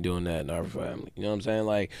that. We ain't doing that in our family. You know what I'm saying?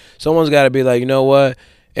 Like, someone's got to be like, you know what?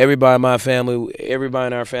 Everybody in our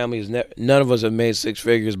family none of us have made 6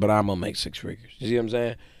 figures, but I'm going to make 6 figures. You see what I'm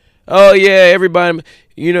saying? Oh, yeah, everybody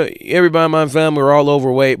in my family are all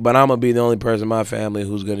overweight, but I'm going to be the only person in my family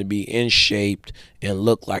who's going to be in shape and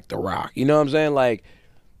look like The Rock. You know what I'm saying? Like,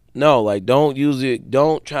 no, like,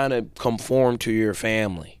 don't try to conform to your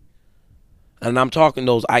family. And I'm talking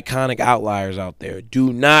those iconic outliers out there.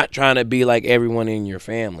 Do not try to be like everyone in your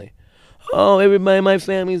family. Oh, everybody in my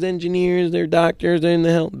family's engineers, they're doctors, they're in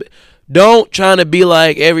the health. Don't try to be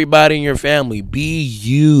like everybody in your family. Be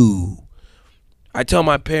you. I tell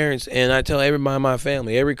my parents and I tell everybody in my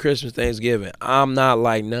family, every Christmas, Thanksgiving, I'm not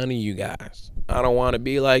like none of you guys. I don't want to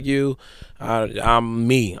be like you. I'm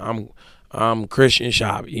me. I'm Christian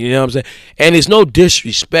Shop. You know what I'm saying? And it's no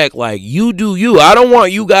disrespect. Like, you do you. I don't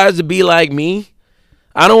want you guys to be like me.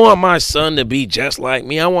 I don't want my son to be just like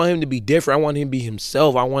me. I want him to be different. I want him to be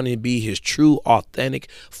himself. I want him to be his true, authentic,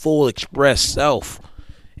 full, express self.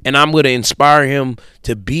 And I'm going to inspire him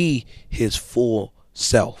to be his full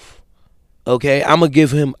self. Okay, I'm going to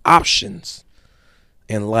give him options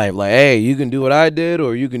in life. Like, hey, you can do what I did,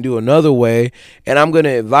 or you can do another way. And I'm going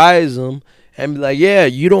to advise him and be like, yeah,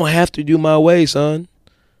 you don't have to do my way, son.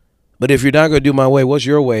 But if you're not going to do my way, what's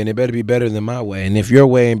your way? And it better be better than my way. And if your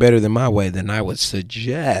way ain't better than my way, then I would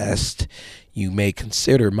suggest you may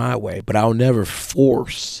consider my way. But I'll never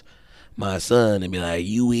force my son to be like,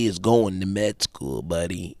 you is going to med school,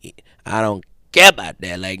 buddy. I don't care about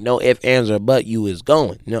that. Like, no ifs, ands, or but, you is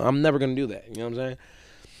going. I'm never going to do that. You know what I'm saying?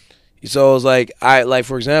 So it's like,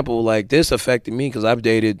 for example, like, this affected me because I've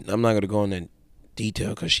dated, I'm not going to go into detail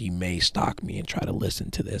because she may stalk me and try to listen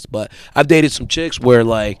to this, but I've dated some chicks where,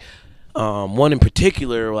 like, one in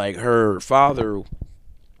particular, like, her father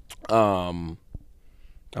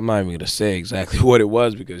I'm not even going to say exactly what it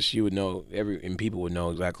was because she would know, and people would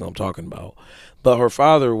know exactly what I'm talking about. But her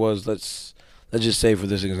father was, let's just say for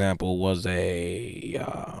this example, was a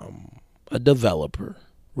developer,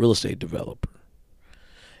 real estate developer.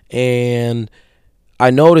 And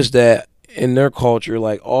I noticed that in their culture,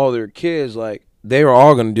 like all their kids, like they were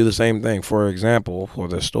all going to do the same thing. For example, for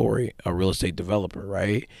the story, a real estate developer,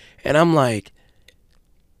 right? And I'm like,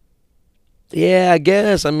 yeah, I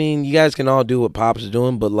guess. I mean, you guys can all do what Pops is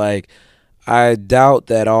doing, but like, I doubt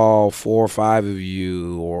that all 4 or 5 of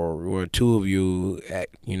you or 2 of you,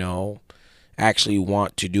 actually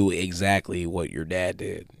want to do exactly what your dad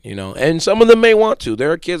did, And some of them may want to.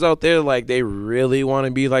 There are kids out there like they really want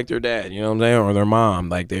to be like their dad, you know what I'm saying, or their mom.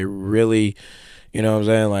 Like they really, you know what I'm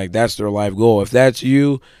saying, like that's their life goal. If that's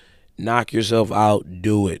you, knock yourself out,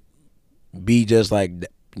 do it. Be just like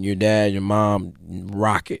your dad, your mom,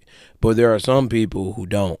 rock it. But there are some people who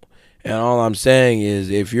don't. And all I'm saying is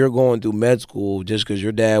if you're going through med school just because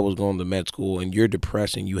your dad was going to med school and you're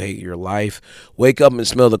depressed and you hate your life, wake up and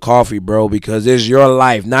smell the coffee, bro, because it's your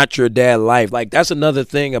life, not your dad's life. Like, that's another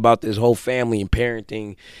thing about this whole family and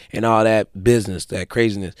parenting and all that business, that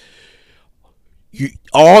craziness.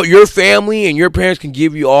 All your family and your parents can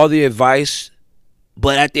give you all the advice,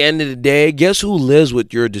 but at the end of the day, guess who lives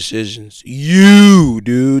with your decisions? You,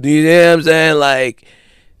 dude. You know what I'm saying? Like,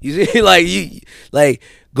 you see, like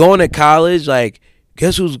going to college, like,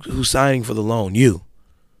 guess who's signing for the loan? You.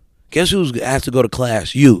 Guess who has to go to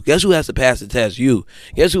class? You. Guess who has to pass the test? You.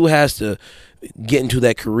 Guess who has to get into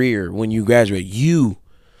that career when you graduate? You.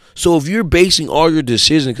 So if you're basing all your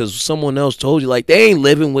decisions because someone else told you, like, they ain't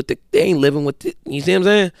living with it. You see what I'm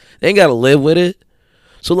saying? They ain't got to live with it.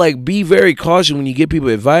 So, like, be very cautious when you give people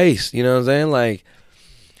advice. You know what I'm saying? Like,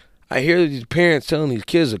 I hear these parents telling these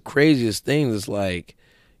kids the craziest things. It's like,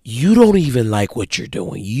 you don't even like what you're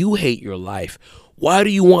doing. You hate your life. Why do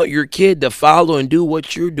you want your kid to follow and do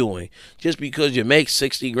what you're doing? Just because you make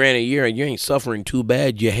 $60,000 a year and you ain't suffering too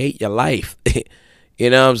bad, you hate your life. You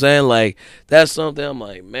know what I'm saying? Like, that's something I'm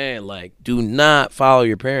like, man, like, do not follow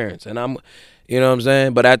your parents. And you know what I'm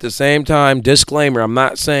saying? But at the same time, disclaimer, I'm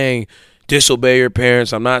not saying disobey your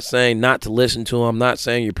parents. I'm not saying not to listen to them. I'm not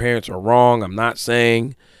saying your parents are wrong. I'm not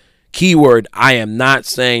saying, keyword, I am not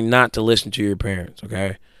saying not to listen to your parents,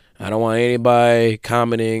 okay? I don't want anybody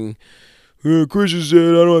commenting, Christian said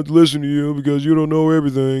I don't have to listen to you because you don't know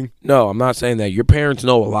everything. No, I'm not saying that. Your parents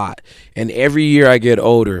know a lot. And every year I get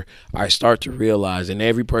older, I start to realize, and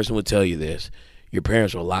every person would tell you this, your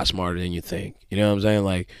parents are a lot smarter than you think. You know what I'm saying?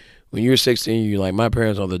 Like, when you're 16, you're like, my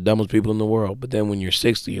parents are the dumbest people in the world. But then when you're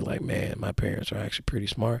 60, you're like, man, my parents are actually pretty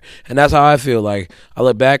smart. And that's how I feel. Like, I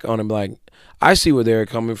look back on them like, I see where they're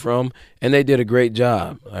coming from, and they did a great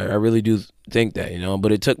job. I really do think that,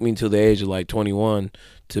 But it took me until the age of like 21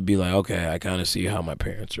 to be like, okay, I kind of see how my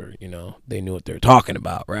parents are, they knew what they're talking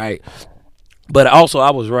about, right? But also,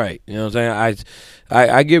 I was right. You know what I'm saying?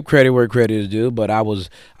 I give credit where credit is due, but I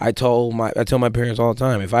tell my parents all the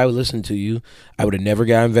time, if I would listen to you, I would have never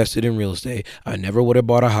got invested in real estate. I never would have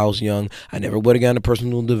bought a house young. I never would have gotten into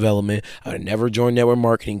personal development. I would have never joined network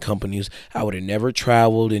marketing companies. I would have never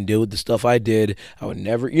traveled and did with the stuff I did. I would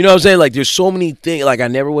never, you know what I'm saying? Like, there's so many things. Like, I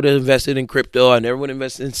never would have invested in crypto. I never would have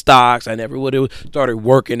invested in stocks. I never would have started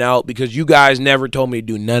working out because you guys never told me to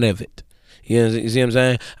do none of it. You see what I'm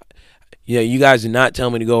saying? Yeah, you guys did not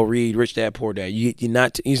tell me to go read Rich Dad Poor Dad. You see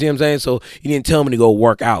what I'm saying? So you didn't tell me to go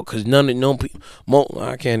work out because no people.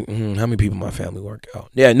 I can't. How many people in my family work out?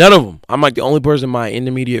 Yeah, none of them. I'm like the only person in my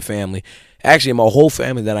intermediate family, actually, my whole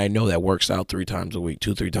family that I know that works out 3 times a week,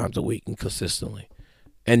 2-3 times a week, and consistently.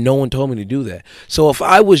 And no one told me to do that. So if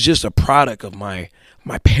I was just a product of my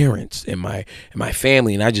parents and my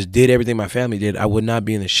family, and I just did everything my family did, I would not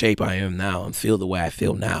be in the shape I am now and feel the way I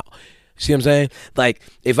feel now. See what I'm saying? Like,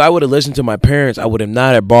 if I would have listened to my parents, I would have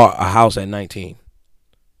not have bought a house at 19.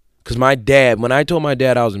 Because my dad, when I told my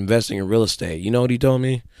dad I was investing in real estate, you know what he told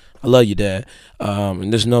me? I love you, Dad.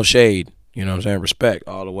 And there's no shade, you know what I'm saying? Respect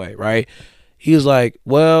all the way, right? He was like,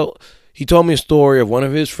 well, he told me a story of one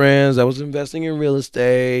of his friends that was investing in real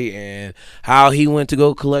estate and how he went to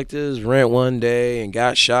go collect his rent one day and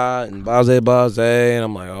got shot and blah. And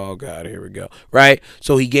I'm like, oh, God, here we go, right?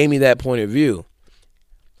 So he gave me that point of view.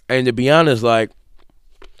 And to be honest, like,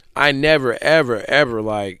 I never, ever, ever,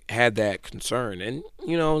 like, had that concern. And,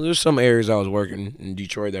 there's some areas I was working in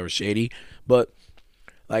Detroit that were shady. But,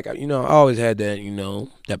 like, I always had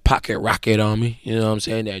that, that pocket rocket on me. You know what I'm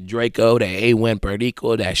saying? That Draco, that A1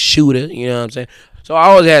 Perico, that shooter. You know what I'm saying? So I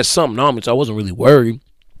always had something on me, so I wasn't really worried.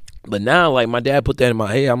 But now, like, my dad put that in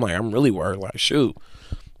my head. I'm like, I'm really worried. Like, shoot.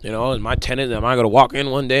 Is my tenant, am I going to walk in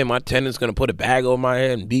one day and my tenant's going to put a bag over my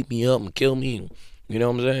head and beat me up and kill me? You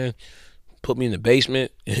know what I'm saying? Put me in the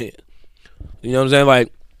basement. You know what I'm saying?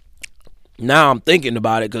 Like, now I'm thinking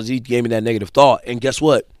about it because he gave me that negative thought. And guess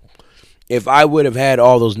what? If I would have had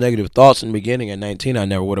all those negative thoughts in the beginning at 19, I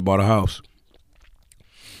never would have bought a house.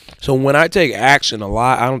 So when I take action a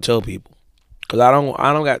lot, I don't tell people because I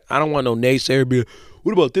don't want no naysayer be,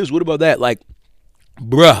 what about this? What about that? Like,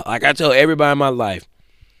 bruh, like I tell everybody in my life,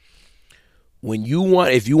 if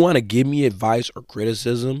you want to give me advice or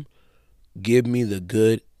criticism, give me the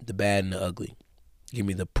good, the bad, and the ugly. Give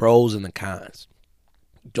me the pros and the cons.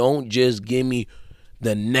 Don't just give me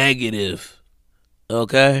the negative,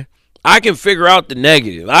 okay? I can figure out the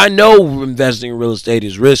negative. I know investing in real estate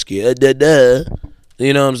is risky. You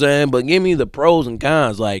know what I'm saying? But give me the pros and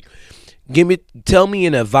cons. Like, tell me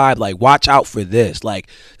in a vibe, like, watch out for this. Like,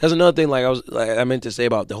 that's another thing, I meant to say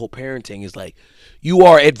about the whole parenting is, like, you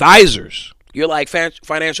are advisors. You're like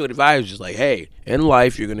financial advisors. Like, hey, in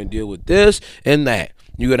life, you're going to deal with this and that.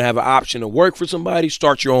 You're going to have an option to work for somebody,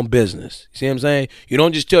 start your own business. You see what I'm saying? You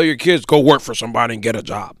don't just tell your kids, go work for somebody and get a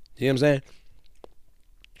job. See what I'm saying?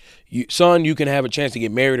 Son, you can have a chance to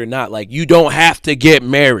get married or not. Like, you don't have to get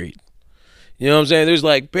married. You know what I'm saying? There's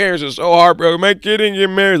like, parents are so heartbroken. My kid didn't get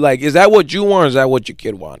married. Like, is that what you want or is that what your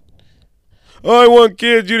kid want? Oh, I want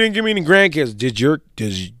kids. You didn't give me any grandkids.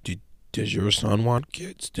 Does your son want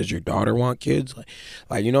kids? Does your daughter want kids?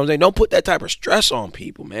 Like, you know what I'm saying? Don't put that type of stress on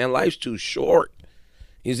people, man. Life's too short.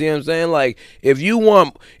 You see what I'm saying? Like, if you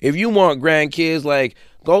want grandkids, like,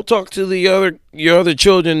 go talk to your other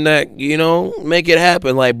children that, you know, make it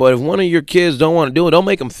happen. Like, but if one of your kids don't want to do it, don't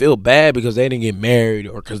make them feel bad because they didn't get married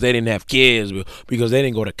or because they didn't have kids, because they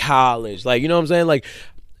didn't go to college. Like, you know what I'm saying? Like,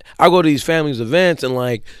 I go to these families events and,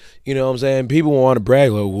 like, you know what I'm saying? People want to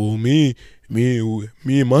brag like, well, me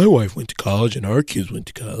and my wife went to college and our kids went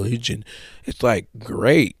to college, and it's like,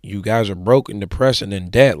 great, you guys are broke and depressed and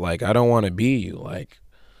in debt. Like, I don't want to be you. Like,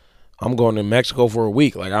 I'm going to Mexico for a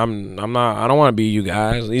week. Like, I don't want to be you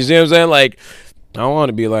guys. You see what I'm saying? Like, I don't want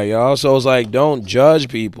to be like y'all. So it's like, don't judge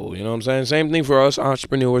people. You know what I'm saying? Same thing for us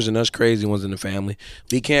entrepreneurs and us crazy ones in the family.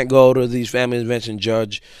 We can't go to these family events and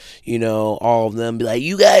judge, you know, all of them. Be like,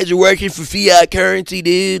 you guys are working for fiat currency,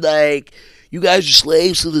 dude. Like, you guys are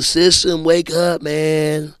slaves to the system. Wake up,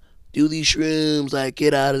 man. Do these shrooms. Like,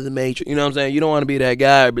 get out of the matrix. You know what I'm saying? You don't want to be that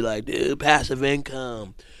guy or be like, dude, passive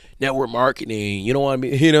income, network marketing. You don't want to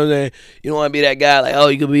be, you know what I'm saying? You don't want to be that guy like, oh,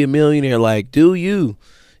 you could be a millionaire. Like, do you?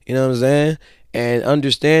 You know what I'm saying? And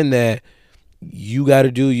understand that you got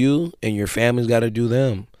to do you and your family's got to do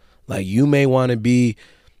them. Like, you may want to be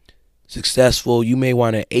successful. You may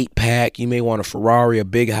want an 8-pack. You may want a Ferrari, a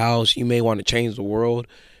big house. You may want to change the world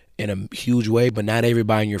in a huge way, but not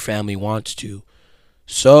everybody in your family wants to.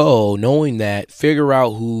 So knowing that, figure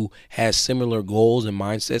out who has similar goals and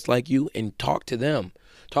mindsets like you and talk to them.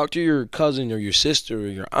 Talk to your cousin or your sister or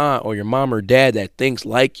your aunt or your mom or dad that thinks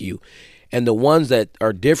like you. And the ones that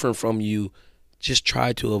are different from you, just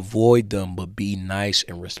try to avoid them, but be nice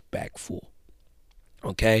and respectful.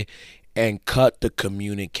 Okay? And cut the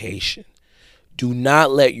communication. Do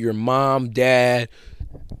not let your mom, dad,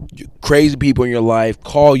 crazy people in your life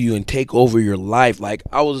call you and take over your life. Like,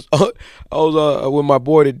 I was with my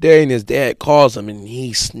boy today, and his dad calls him, and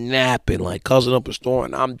he's snapping, like, cussing up a storm,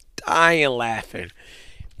 and I'm dying laughing.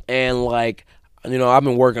 And, like, you know, I've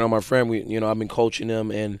been working on my friend. I've been coaching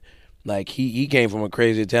him, and, like, he came from a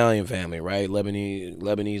crazy Italian family, right?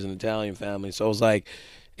 Lebanese and Italian family. So it's like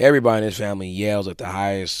everybody in his family yells at the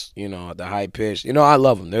highest, at the high pitch. I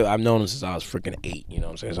love them. I've known them since I was freaking 8, you know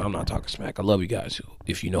what I'm saying? So I'm not talking smack. I love you guys,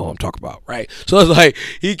 if you know what I'm talking about, right? So it's like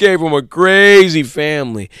he came from a crazy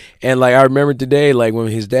family. And, like, I remember today, like, when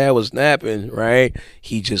his dad was snapping, right?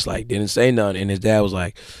 He just, like, didn't say nothing. And his dad was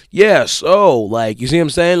like, yeah, so, like, you see what I'm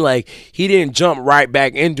saying? Like, he didn't jump right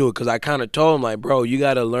back into it because I kind of told him, like, bro, you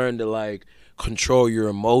got to learn to, like, control your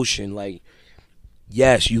emotion. Like,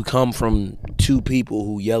 yes, you come from two people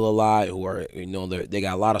who yell a lot, who are, they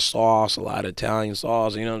got a lot of sauce, a lot of Italian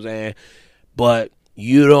sauce, you know what I'm saying? But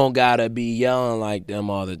you don't got to be yelling like them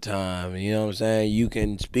all the time, you know what I'm saying? You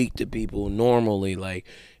can speak to people normally, like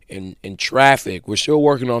in traffic. We're still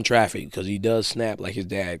working on traffic because he does snap like his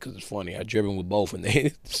dad, because it's funny. I driven with both and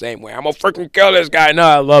they the same way. I'm going to freaking kill this guy. No,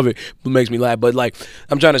 I love it. It makes me laugh. But, like,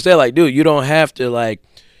 I'm trying to say, like, dude, you don't have to, like,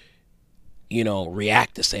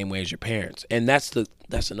 react the same way as your parents. And that's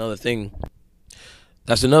another thing.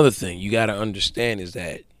 That's another thing you got to understand is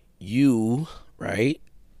that you, right?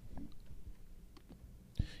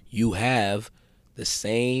 You have the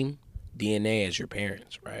same DNA as your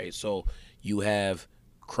parents, right? So you have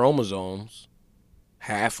chromosomes,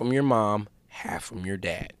 half from your mom, half from your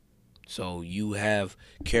dad. So you have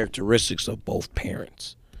characteristics of both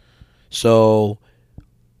parents. So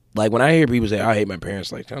Like, when I hear people say, I hate my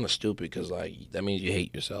parents, like, kind of stupid, because, like, that means you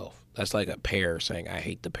hate yourself. That's like a pear saying, I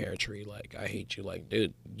hate the pear tree. Like, I hate you. Like,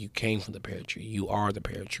 dude, you came from the pear tree. You are the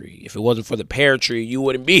pear tree. If it wasn't for the pear tree, you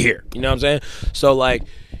wouldn't be here. You know what I'm saying? So, like,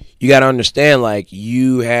 you got to understand, like,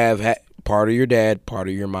 you have part of your dad, part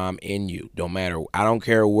of your mom in you. Don't matter. I don't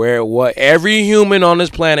care what. Every human on this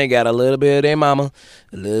planet got a little bit of their mama,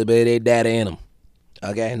 a little bit of their daddy in them.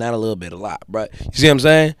 Okay? Not a little bit, a lot. But you see what I'm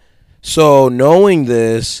saying? So, knowing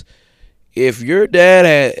this, if your dad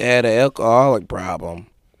had an alcoholic problem,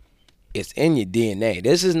 it's in your DNA.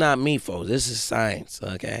 This is not me, folks. This is science,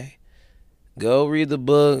 okay? Go read the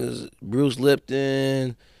books. Bruce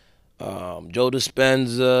Lipton, Joe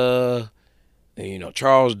Dispenza,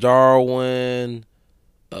 Charles Darwin,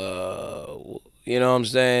 you know what I'm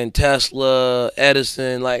saying, Tesla,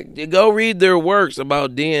 Edison. Like, go read their works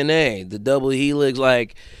about DNA, the double helix.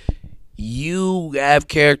 Like, you have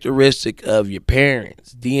characteristic of your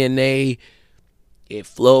parents. DNA, it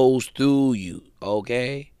flows through you,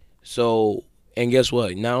 okay? So, and guess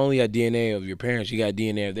what? Not only got DNA of your parents, you got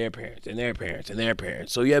DNA of their parents and their parents and their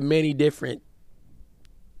parents. So you have many different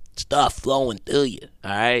stuff flowing through you,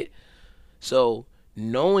 all right? So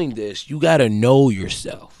knowing this, you got to know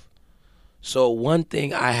yourself. So one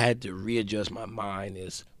thing I had to readjust my mind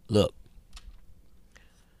is, look,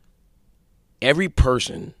 every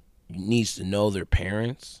person needs to know their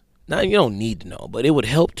parents. Now, you don't need to know, but it would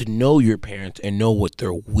help to know your parents and know what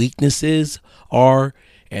their weaknesses are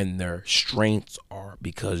and their strengths are,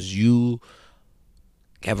 because you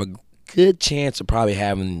have a good chance of probably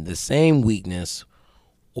having the same weakness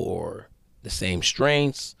or the same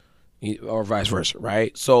strengths, or vice versa,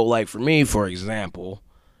 right? So, like, for me, for example,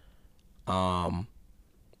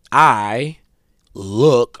 I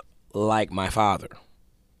look like my father,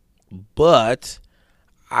 but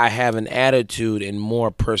I have an attitude and more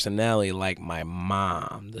personality like my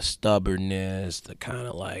mom. The stubbornness, the kind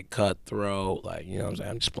of like cutthroat, like, you know what I'm saying?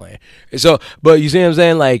 I'm just playing. So, but you see what I'm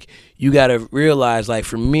saying? Like, you got to realize, like,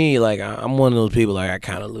 for me, like, I'm one of those people, like, I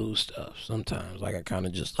kind of lose stuff sometimes. Like, I kind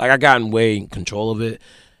of just, like, I gotten way in control of it,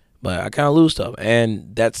 but I kind of lose stuff.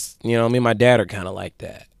 And that's, me and my dad are kind of like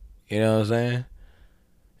that. You know what I'm saying?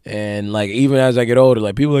 And, like, even as I get older,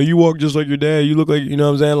 like, people are like, you walk just like your dad. You look like, you know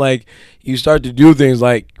what I'm saying? Like, you start to do things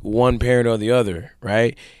like one parent or the other,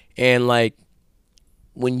 right? And, like,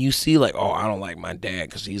 when you see, like, oh, I don't like my dad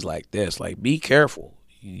because he's like this, like, be careful.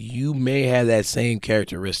 You may have that same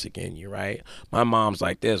characteristic in you, right? My mom's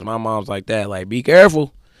like this. My mom's like that. Like, be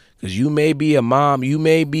careful, because you may be a mom. You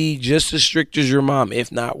may be just as strict as your mom,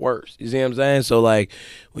 if not worse. You see what I'm saying? So, like,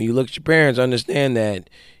 when you look at your parents, understand that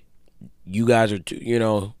you guys are,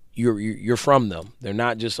 you're from them. They're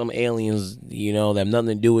not just some aliens, that have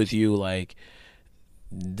nothing to do with you. Like,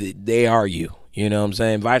 they are you. You know what I'm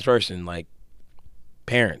saying? Vice versa. Like,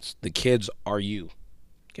 parents, the kids are you.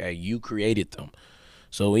 Okay, you created them.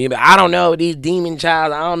 So I don't know these demon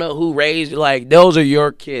child. I don't know who raised you. Like, those are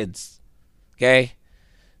your kids. Okay,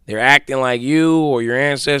 they're acting like you or your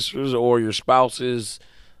ancestors or your spouses.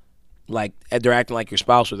 Like, they're acting like your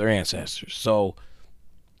spouse or their ancestors. So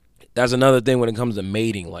that's another thing when it comes to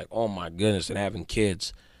mating. Like, oh my goodness, and having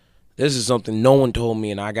kids. This is something no one told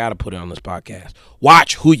me, and I got to put it on this podcast.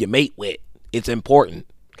 Watch who you mate with. It's important,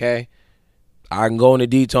 okay? I can go into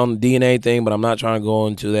detail on the DNA thing, but I'm not trying to go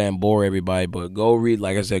into that and bore everybody. But go read,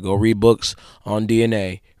 like I said, go read books on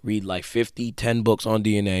DNA. Read like 10 books on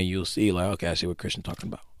DNA, and you'll see, like, okay, I see what Christian's talking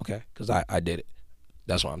about, okay? Because I did it.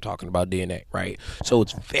 That's why I'm talking about DNA, right? So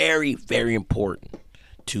it's very, very important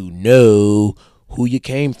to know who you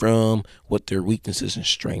came from, what their weaknesses and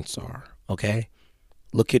strengths are, okay?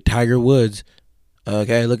 Look at Tiger Woods,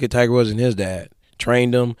 okay? Look at Tiger Woods and his dad.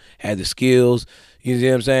 Trained him, had the skills. You see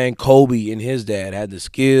what I'm saying? Kobe and his dad had the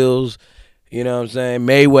skills. You know what I'm saying?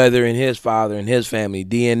 Mayweather and his father and his family,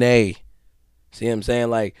 DNA. See what I'm saying?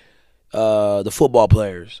 Like, the football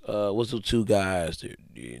players. What's the two guys? The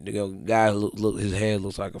guy, his head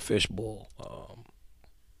looks like a fishbowl.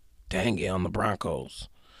 Dang it, on the Broncos.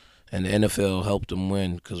 And the NFL helped them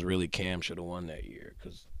win, because really Cam should have won that year,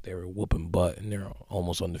 because they were whooping butt and they're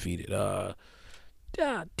almost undefeated.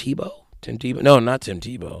 Tebow? Tim Tebow? No, not Tim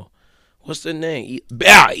Tebow. What's the name?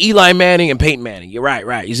 Eli Manning and Peyton Manning. You're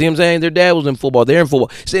right. You see what I'm saying? Their dad was in football. They're in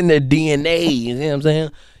football. It's in their DNA. You see what I'm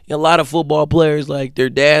saying? A lot of football players, like, their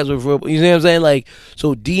dads were football. You see what I'm saying? Like,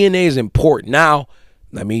 so DNA is important. Now,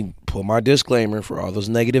 let me put my disclaimer for all those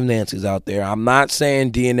negative Nancy's out there. I'm not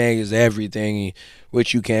saying DNA is everything,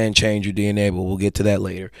 which you can change your DNA, but we'll get to that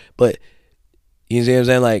later. But you see what I'm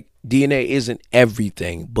saying? Like, DNA isn't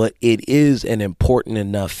everything, but it is an important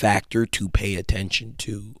enough factor to pay attention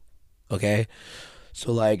to. Okay?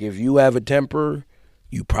 So, like, if you have a temper,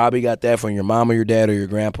 You probably got that from your mom or your dad or your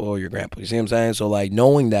grandpa or your grandpa. You see what I'm saying? So like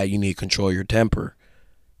knowing that, you need to control your temper.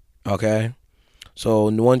 Okay? So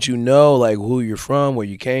once you know like who you're from, where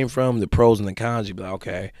you came from, the pros and the cons, you be like,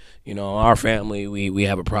 okay, our family, we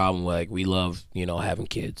have a problem. Like we love, having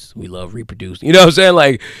kids. We love reproducing. You know what I'm saying?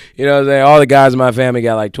 Like, what I'm saying? All the guys in my family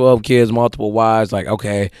got like 12 kids, multiple wives. Like,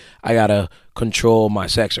 okay, I gotta control my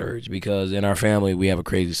sex urge because in our family we have a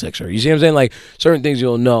crazy sex urge. You see what I'm saying? Like certain things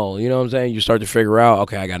you'll know. You know what I'm saying? You start to figure out,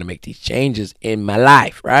 okay, I gotta make these changes in my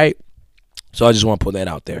life, right? So I just want to put that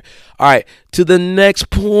out there. All right, to the next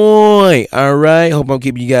point. All right, hope I'm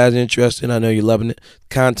keeping you guys interested. I know you're loving it.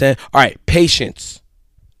 Content. All right, patience.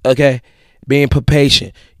 Okay, being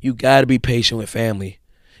patient. You got to be patient with family.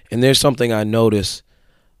 And there's something I notice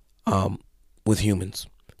with humans.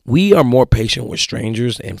 We are more patient with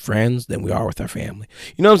strangers and friends than we are with our family.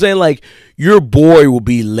 You know what I'm saying? Like your boy will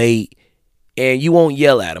be late and you won't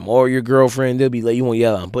yell at him, or your girlfriend, they'll be late, you won't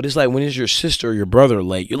yell at him. But it's like when it's your sister or your brother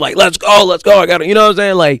late, you're like, let's go, I got to, you know what I'm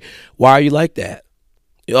saying? Like, why are you like that?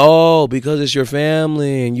 Oh, because it's your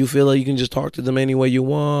family and you feel like you can just talk to them any way you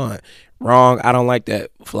want. Wrong. I don't like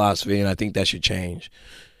that philosophy, and I think that should change.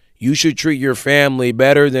 You should treat your family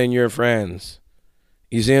better than your friends.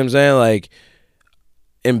 You see what I'm saying? Like,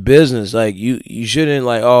 in business, like you shouldn't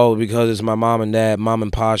like, oh, because it's my mom and dad, mom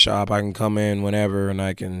and pa shop, I can come in whenever and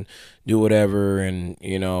I can do whatever and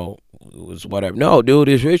it's whatever. No, dude,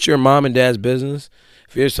 if it's your mom and dad's business,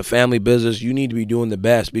 if it's a family business, you need to be doing the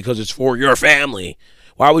best because it's for your family.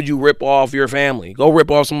 Why would you rip off your family? Go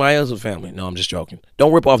rip off somebody else's family. No, I'm just joking.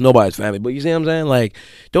 Don't rip off nobody's family. But you see what I'm saying? Like,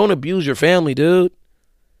 don't abuse your family, dude.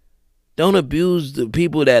 Don't abuse the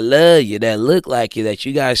people that love you, that look like you, that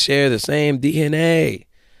you guys share the same DNA.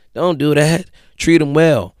 Don't do that. Treat them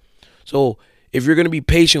well. So if you're going to be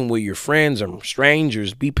patient with your friends or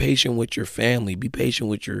strangers, be patient with your family. Be patient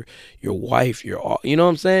with your wife. You know what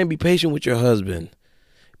I'm saying? Be patient with your husband.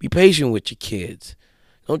 Be patient with your kids.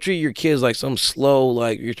 Don't treat your kids like some slow,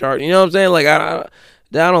 like you're charging. You know what I'm saying? Like I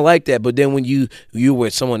don't like that. But then when you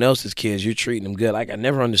with someone else's kids, you're treating them good. Like I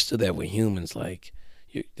never understood that with humans. Like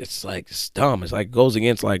it's dumb. It's like goes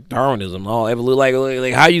against like Darwinism. All like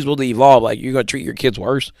how are you supposed to evolve? Like you're gonna treat your kids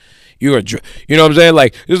worse? You know what I'm saying?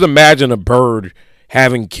 Like just imagine a bird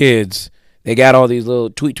having kids. They got all these little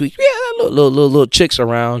tweet, yeah, little chicks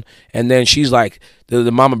around, and then she's like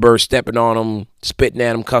the mama bird stepping on them, spitting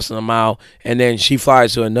at them, cussing them out, and then she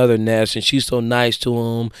flies to another nest, and she's so nice to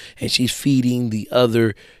them, and she's feeding the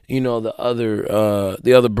other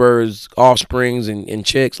birds' offsprings and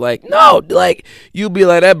chicks. Like no, like you be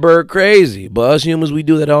like that bird crazy, but us humans we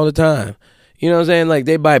do that all the time. You know what I'm saying? Like,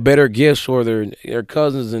 they buy better gifts for their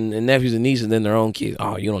cousins and nephews and nieces than their own kids.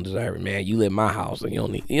 Oh, you don't deserve it, man. You live in my house and you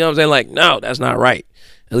don't need... You know what I'm saying? Like, no, that's not right.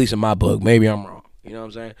 At least in my book. Maybe I'm wrong. You know what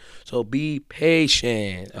I'm saying? So be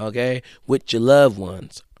patient, okay, with your loved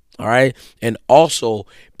ones. All right. And also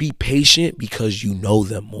be patient because you know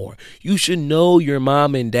them more. You should know your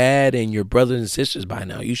mom and dad and your brothers and sisters by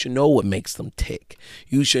now. You should know what makes them tick.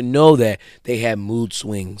 You should know that they have mood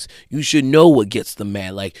swings. You should know what gets them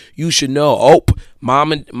mad. Like you should know, oh,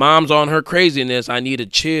 mom's on her craziness. I need to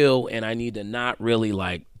chill and I need to not really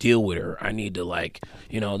like deal with her. I need to like,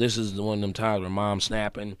 this is one of them times where mom's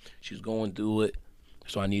snapping. She's going through it.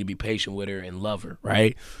 So I need to be patient with her and love her.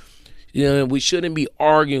 Right. We shouldn't be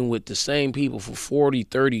arguing with the same people for 40,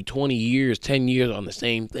 30, 20 years, 10 years on the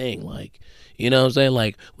same thing. Like, you know what I'm saying?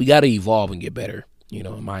 Like, we got to evolve and get better,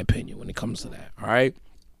 in my opinion, when it comes to that. All right.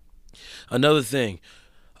 Another thing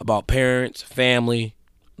about parents, family,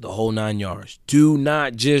 the whole 9 yards. Do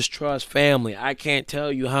not just trust family. I can't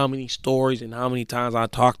tell you how many stories and how many times I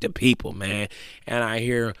talk to people, man, and I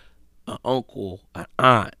hear an uncle, an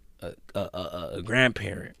aunt, a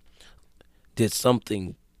grandparent did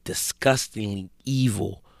something disgustingly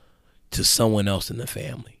evil to someone else in the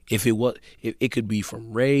family. If it could be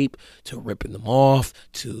from rape to ripping them off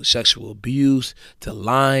to sexual abuse to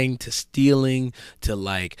lying to stealing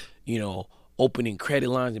to opening credit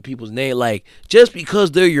lines in people's name. Like just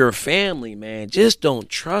because they're your family, man, just don't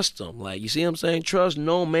trust them. Like you see what I'm saying? Trust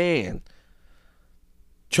no man.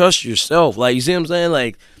 Trust yourself. Like you see what I'm saying?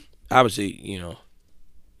 Like obviously, you're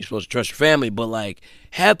supposed to trust your family, but like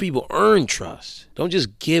have people earn trust. Don't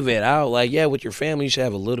just give it out. Like, yeah, with your family, you should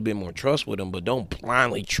have a little bit more trust with them, but don't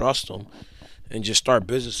blindly trust them and just start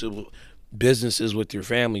businesses with your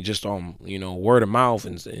family just on, word of mouth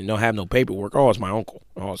and don't have no paperwork. Oh, it's my uncle.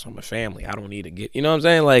 Oh, it's my family. I don't need to get, you know what I'm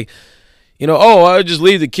saying? Like, oh, I just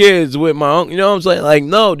leave the kids with my uncle. You know what I'm saying? Like,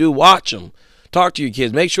 no, dude, watch them. Talk to your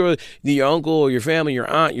kids. Make sure that your uncle or your family, your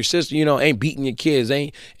aunt, your sister, ain't beating your kids,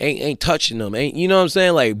 ain't touching them. Ain't, you know what I'm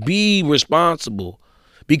saying? Like, be responsible.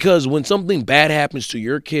 Because when something bad happens to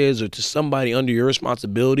your kids or to somebody under your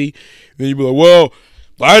responsibility, then you be like, well,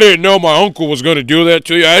 I didn't know my uncle was going to do that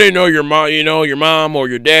to you. I didn't know your mom, your mom or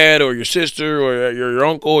your dad or your sister or your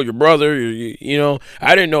uncle or your brother,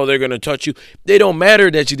 I didn't know they're going to touch you. They don't matter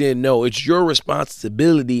that you didn't know. It's your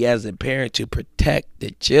responsibility as a parent to protect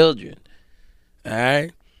the children. All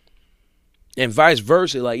right? And vice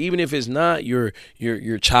versa. Like, even if it's not your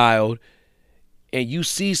child and you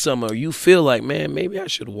see some or you feel like, man, maybe I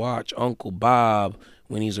should watch Uncle Bob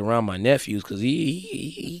when he's around my nephews because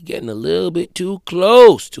he getting a little bit too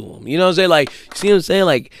close to him. You know what I'm saying? Like, see what I'm saying?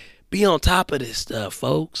 Like, be on top of this stuff,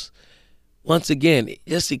 folks. Once again,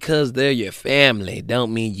 just because they're your family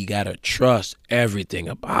don't mean you got to trust everything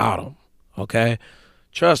about them, okay?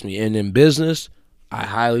 Trust me. And in business, I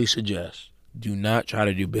highly suggest do not try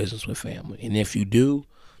to do business with family. And if you do,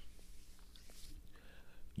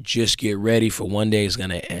 just get ready for one day it's going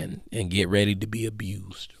to end and get ready to be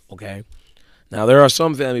abused, okay? Now, there are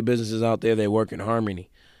some family businesses out there that work in harmony,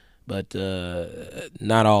 but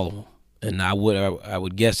not all of them. And I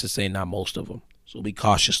would guess to say not most of them. So be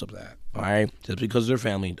cautious of that, all right? Just because they're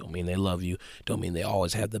family don't mean they love you, don't mean they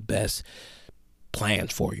always have the best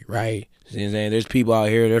plans for you, right? See what I'm saying? There's people out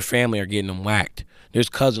here, their family are getting them whacked. There's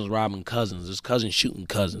cousins robbing cousins. There's cousins shooting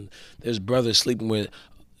cousins. There's brothers sleeping with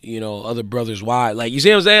other brothers' wives. Like, you see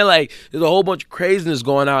what I'm saying? Like, there's a whole bunch of craziness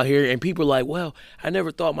going out here, and people are like, well, I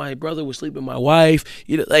never thought my brother would sleep with my wife.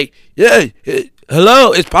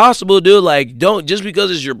 Hello, it's possible, dude. Like, don't, just because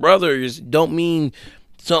it's your brother, don't mean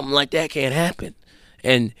something like that can't happen.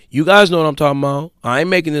 And you guys know what I'm talking about. I ain't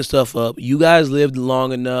making this stuff up. You guys lived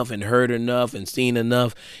long enough and heard enough and seen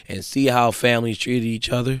enough and see how families treated each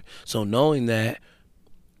other. So knowing that,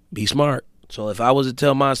 be smart. So if I was to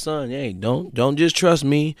tell my son, hey, don't just trust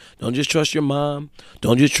me. Don't just trust your mom.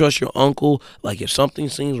 Don't just trust your uncle. Like, if something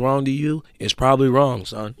seems wrong to you, it's probably wrong,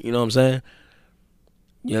 son. You know what I'm saying?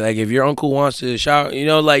 Like, if your uncle wants to shower,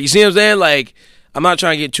 like, you see what I'm saying? Like, I'm not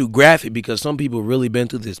trying to get too graphic because some people really been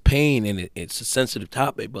through this pain and it's a sensitive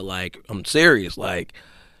topic. But, like, I'm serious. Like,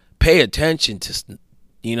 pay attention to,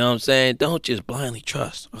 you know what I'm saying? Don't just blindly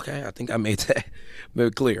trust, okay? I think I made that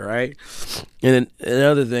very clear, right? And then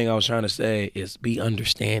another thing I was trying to say is be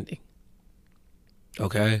understanding,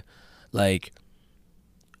 okay? Like,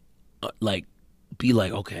 be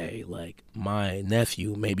like, okay, like, my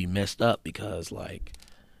nephew may be messed up because, like,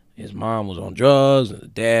 his mom was on drugs and the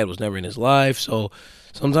dad was never in his life. So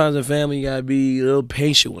sometimes in family, you got to be a little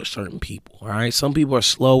patient with certain people, all right? Some people are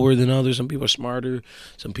slower than others. Some people are smarter.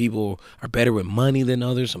 Some people are better with money than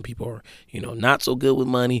others. Some people are, not so good with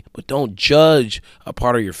money. But don't judge a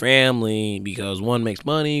part of your family because one makes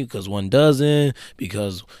money, because one doesn't,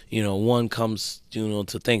 because, one comes, to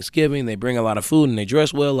Thanksgiving, they bring a lot of food and they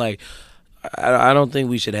dress well. Like, I don't think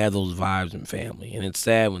we should have those vibes in family. And it's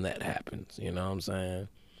sad when that happens, you know what I'm saying?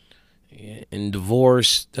 And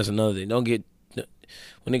divorce, that's another thing.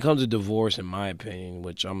 When it comes to divorce, in my opinion,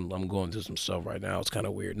 which I'm going through some stuff right now, it's kind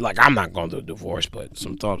of weird. Like, I'm not going through a divorce, but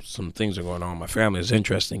some things are going on in my family. It's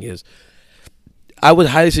interesting is I would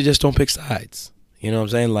highly suggest don't pick sides. You know what I'm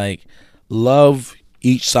saying? Like, love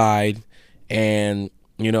each side. And,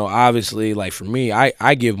 obviously, like, for me,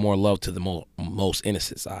 I give more love to the most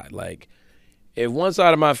innocent side. Like, if one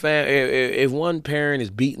side of my family, if one parent is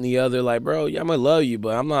beating the other, like, bro, yeah, I'm gonna love you,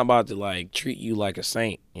 but I'm not about to, like, treat you like a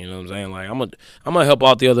saint. You know what I'm saying? Like, I'm gonna help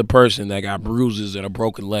out the other person that got bruises and a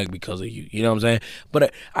broken leg because of you. You know what I'm saying?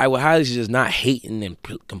 But I would highly suggest not hating and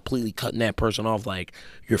completely cutting that person off, like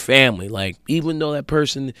your family. Like, even though that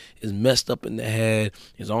person is messed up in the head,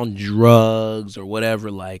 is on drugs or whatever,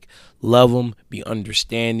 like, love them, be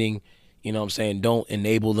understanding. You know what I'm saying? Don't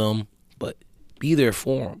enable them, but be there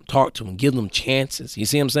for them. Talk to them. Give them chances. You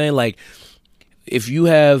see what I'm saying? Like,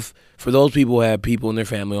 for those people who have people in their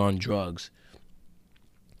family on drugs,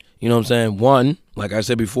 you know what I'm saying? One, like I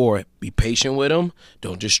said before, be patient with them.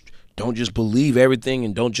 Don't just believe everything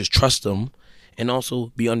and don't just trust them. And also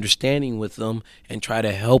be understanding with them and try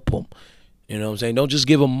to help them. You know what I'm saying? Don't just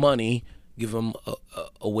give them money. Give them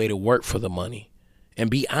a way to work for the money. And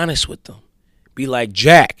be honest with them. Be like,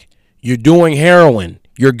 Jack, you're doing heroin.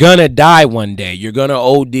 You're going to die one day. You're going to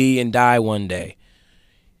OD and die one day.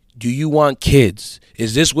 Do you want kids?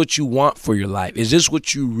 Is this what you want for your life? Is this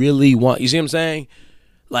what you really want? You see what I'm saying?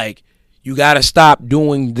 Like, you got to stop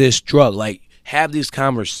doing this drug. Like, have these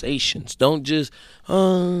conversations. Don't just, you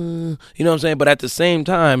know what I'm saying? But at the same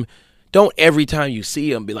time, don't every time you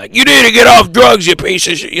see them be like, you need to get off drugs, you piece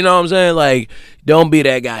of shit. You know what I'm saying? Like, don't be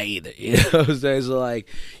that guy either. You know what I'm saying? So, like,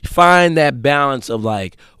 find that balance of,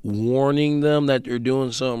 like, warning them that they're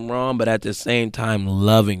doing something wrong, but at the same time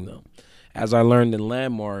loving them. As I learned in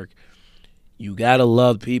Landmark, You gotta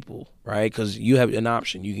love people, right? Because you have an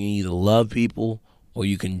option. You can either love people or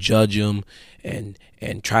you can judge them and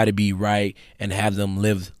try to be right and have them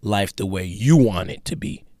live life the way you want it to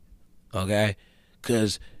be. Okay?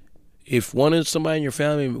 Because if somebody in your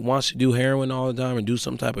family wants to do heroin all the time and do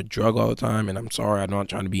some type of drug all the time, and I'm sorry, I'm not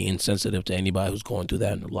trying to be insensitive to anybody who's going through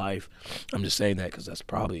that in their life. I'm just saying that because that's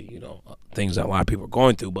probably, things that a lot of people are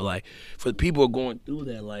going through. But like for the people who are going through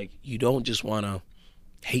that, like you don't just want to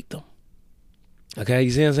hate them. Okay,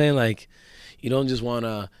 you see what I'm saying? Like you don't just want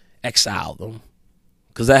to exile them.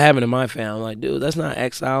 Because that happened in my family. Like, dude, that's not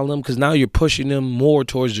exiling them. Because now you're pushing them more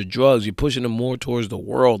towards the drugs. You're pushing them more towards the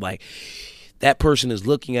world. Like, that person is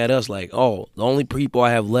looking at us like, oh, the only people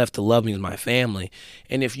I have left to love me is my family.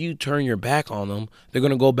 And if you turn your back on them, they're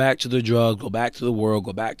going to go back to the drugs, go back to the world,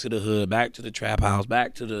 go back to the hood, back to the trap house,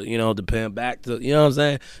 back to the, the pimp, back to, you know what I'm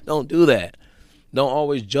saying? Don't do that. Don't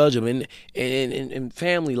always judge them. And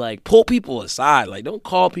family, like, pull people aside. Like, don't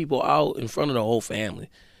call people out in front of the whole family.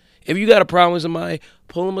 If you got a problem with somebody,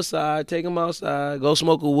 pull them aside, take them outside, go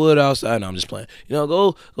smoke a wood outside. No, I'm just playing.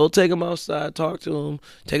 Go take them outside, talk to them,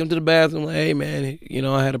 take them to the bathroom. Like, hey, man,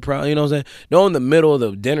 I had a problem. You know what I'm saying? Don't in the middle of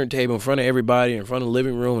the dinner table, in front of everybody, in front of the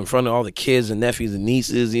living room, in front of all the kids and nephews and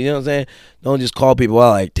nieces. You know what I'm saying? Don't just call people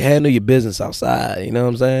out like, handle your business outside. You know what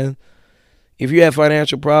I'm saying? If you have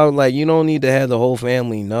financial problems, like, you don't need to have the whole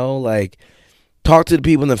family know. Like, talk to the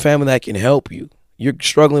people in the family that can help you. You're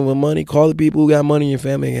struggling with money, call the people who got money in your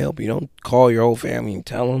family and help you. Don't call your whole family and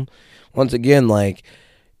tell them. Once again, like,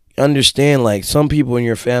 understand, like, some people in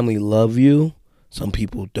your family love you, some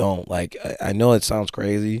people don't. Like, I know it sounds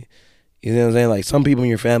crazy. You know what I'm saying? Like, some people in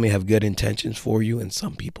your family have good intentions for you and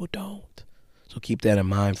some people don't. So keep that in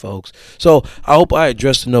mind, folks. So I hope I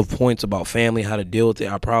addressed enough points about family, how to deal with it.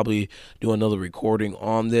 I'll probably do another recording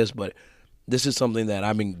on this, but this is something that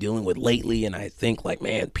I've been dealing with lately, and I think, like,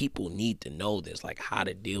 man, people need to know this, like, how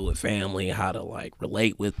to deal with family, how to, like,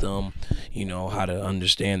 relate with them, how to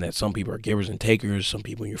understand that some people are givers and takers, some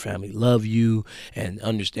people in your family love you, and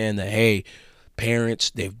understand that, hey,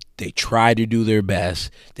 parents, they try to do their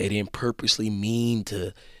best. They didn't purposely mean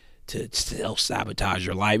to self-sabotage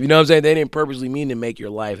your life. You know what I'm saying? They didn't purposely mean to make your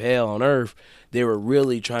life hell on earth. They were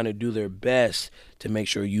really trying to do their best to make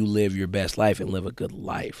sure you live your best life and live a good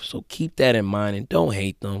life. So keep that in mind and don't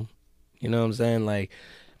hate them. You know what I'm saying? Like,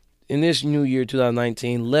 in this new year,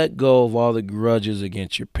 2019, let go of all the grudges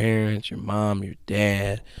against your parents, your mom, your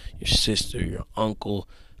dad, your sister, your uncle.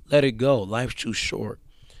 Let it go. Life's too short.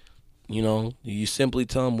 You simply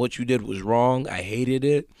tell them what you did was wrong. I hated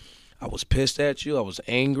it. I was pissed at you. I was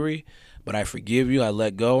angry, but I forgive you. I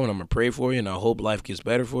let go, and I'm going to pray for you, and I hope life gets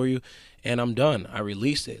better for you, and I'm done. I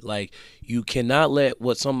release it. Like, you cannot let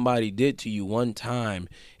what somebody did to you one time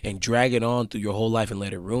and drag it on through your whole life and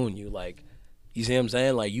let it ruin you. Like, you see what I'm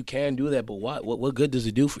saying? Like, you can do that, but what good does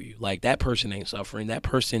it do for you? Like, that person ain't suffering. That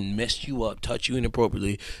person messed you up, touched you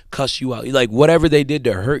inappropriately, cussed you out. Like, whatever they did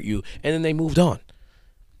to hurt you, and then they moved on.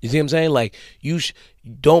 You see what I'm saying? Like,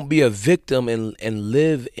 don't be a victim and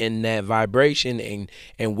live in that vibration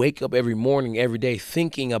and wake up every morning, every day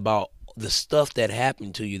thinking about the stuff that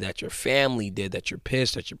happened to you, that your family did, that you're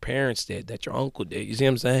pissed, that your parents did, that your uncle did. You see what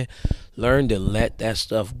I'm saying? Learn to let that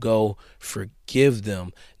stuff go. Forgive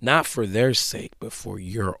them, not for their sake, but for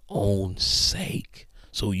your own sake,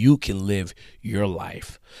 so you can live your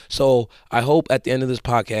life. So I hope at the end of this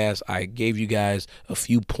podcast, I gave you guys a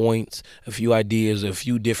few points, a few ideas, a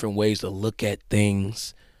few different ways to look at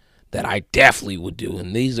things that I definitely would do.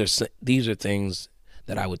 And these are things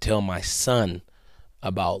that I would tell my son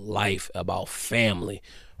about life, about family,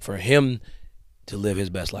 for him to live his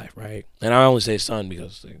best life, right? And I only say son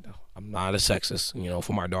because I'm not a sexist,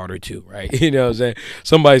 for my daughter too, right? You know what I'm saying?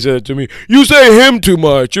 Somebody said it to me, you say him too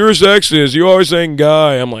much, you're a sexist, you're always saying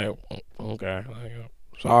guy. I'm like, okay,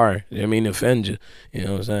 sorry, I didn't mean to offend you, you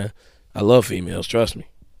know what I'm saying? I love females, trust me.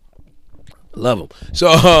 I love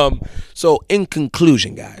them. So in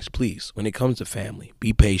conclusion, guys, please, when it comes to family,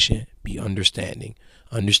 be patient, be understanding.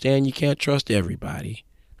 Understand you can't trust everybody,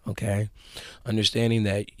 okay? Understanding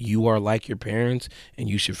that you are like your parents and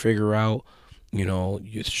you should figure out,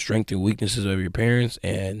 your strengths and weaknesses of your parents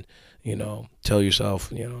and, tell yourself,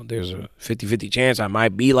 there's a 50-50 chance I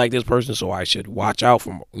might be like this person, so I should watch out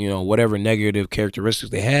for, whatever negative characteristics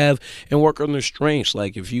they have and work on their strengths.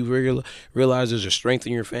 Like, if you realize there's a strength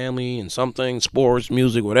in your family in something, sports,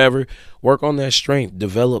 music, whatever, work on that strength,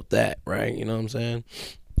 develop that, right? You know what I'm saying?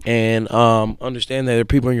 And understand that there are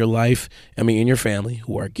people in your life, in your family,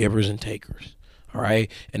 who are givers and takers. All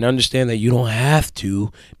right? And understand that you don't have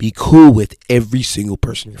to be cool with every single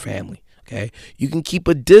person in your family. Okay, you can keep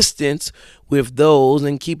a distance with those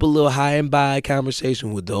and keep a little high and by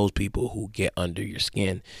conversation with those people who get under your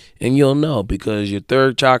skin, and you'll know because your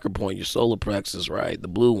third chakra point, your solar plexus, right, the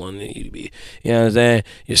blue one, you know what I'm saying.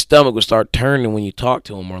 Your stomach will start turning when you talk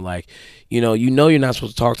to them, or like, you're not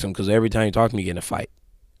supposed to talk to them because every time you talk to them, you get in a fight,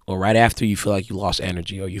 or right after you feel like you lost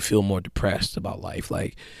energy, or you feel more depressed about life,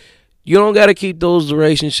 like. You don't got to keep those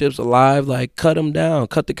relationships alive. Like, cut them down.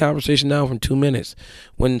 Cut the conversation down from 2 minutes.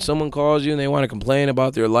 When someone calls you and they want to complain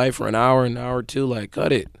about their life for an hour or two, like,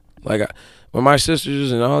 cut it. Like, when my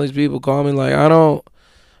sisters and all these people call me, like,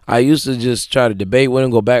 I used to just try to debate with them,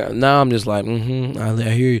 go back. Now I'm just like, I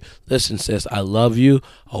hear you. Listen, sis, I love you.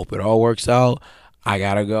 Hope it all works out. I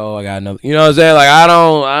gotta go. I got another. You know what I'm saying? Like, I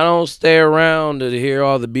don't stay around to hear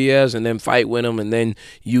all the BS and then fight with them, and then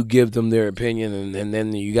you give them their opinion, and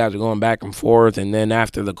then you guys are going back and forth, and then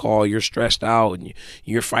after the call, you're stressed out and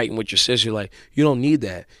you're fighting with your sister. Like, you don't need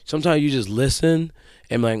that. Sometimes you just listen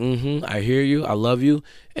and be like, I hear you. I love you,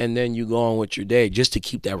 and then you go on with your day just to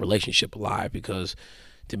keep that relationship alive because.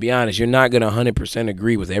 To be honest, you're not going to 100%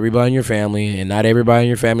 agree with everybody in your family, and not everybody in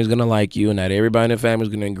your family is going to like you, and not everybody in the family is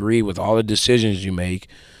going to agree with all the decisions you make.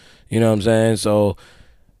 You know what I'm saying? So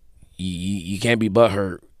you can't be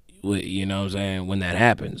butthurt, you know what I'm saying, when that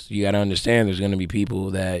happens. You got to understand there's going to be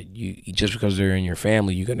people that you just because they're in your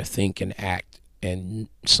family, you're going to think and act, and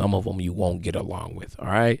some of them you won't get along with, all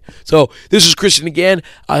right? So this is Christian again.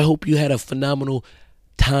 I hope you had a phenomenal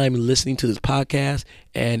time listening to this podcast,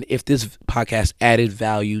 and if this podcast added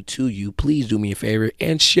value to you, please do me a favor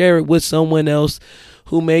and share it with someone else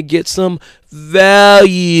who may get some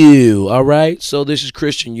value. All right, so this is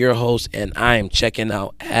Christian, your host, and I am checking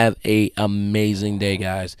out. Have a amazing day,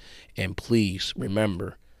 guys, and please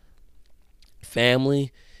remember,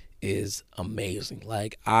 family is amazing.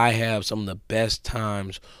 Like, I have some of the best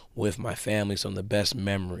times with my family, some of the best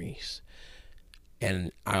memories.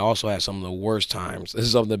 And I also have some of the worst times. This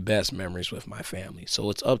is some of the best memories with my family.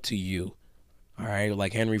 So it's up to you. All right?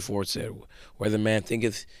 Like Henry Ford said, whether man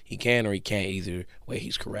thinketh he can or he can't, either way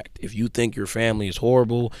he's correct. If you think your family is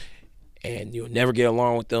horrible and you'll never get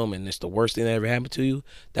along with them and it's the worst thing that ever happened to you,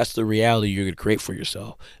 that's the reality you're going to create for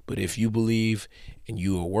yourself. But if you believe and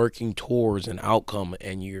you are working towards an outcome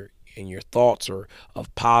and your thoughts are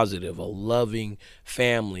of positive, a loving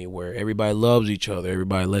family where everybody loves each other,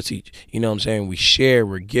 everybody lets you know what I'm saying, we share,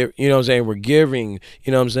 we're giving, you know what I'm saying, we're giving,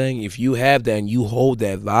 you know what I'm saying, if you have that and you hold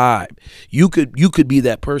that vibe, you could be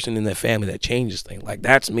that person in that family that changes things. Like,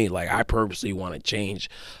 that's me. Like, I purposely want to change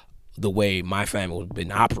the way my family has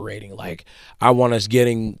been operating. Like, I want us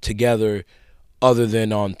getting together other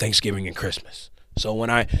than on Thanksgiving and Christmas. So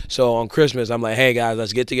on Christmas, I'm like, hey guys,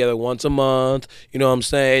 let's get together once a month. You know what I'm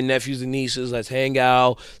saying? Nephews and nieces, let's hang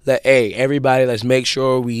out. Everybody, let's make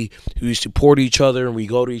sure we support each other and we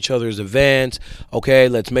go to each other's events. Okay,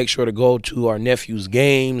 let's make sure to go to our nephew's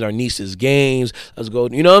games, our niece's games. Let's go.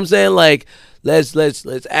 You know what I'm saying? Like,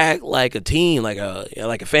 let's act like a team, like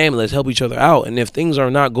a family. Let's help each other out. And if things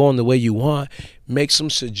are not going the way you want, make some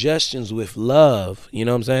suggestions with love. You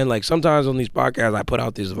know what I'm saying? Like, sometimes on these podcasts I put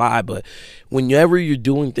out this vibe, but whenever you're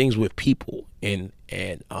doing things with people and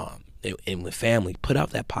with family, put out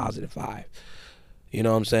that positive vibe. You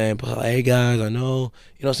know what I'm saying? But, like, hey guys, I know,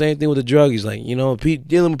 same thing with the druggies. Like,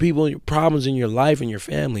 dealing with people and your problems in your life and your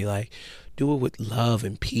family, like, do it with love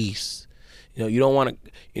and peace. You don't want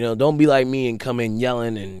to, don't be like me and come in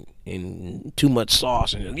yelling and too much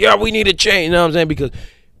sauce and, yeah, we need to change. You know what I'm saying? Because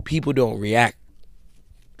people don't react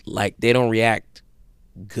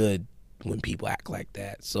good when people act like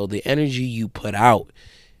that. So the energy you put out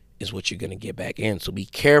is what you're going to get back in. So be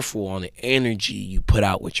careful on the energy you put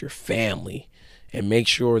out with your family, and make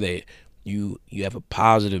sure that you have a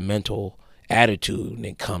positive mental attitude when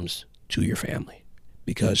it comes to your family,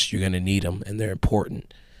 because you're going to need them and they're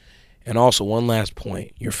important. And also, one last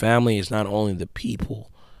point, your family is not only the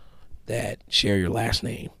people that share your last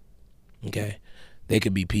name, okay? They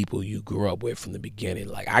could be people you grew up with from the beginning.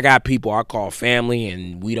 Like, I got people I call family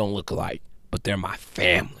and we don't look alike, but they're my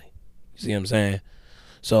family. You see what I'm saying?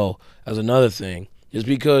 So that's another thing. Just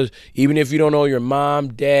because, even if you don't know your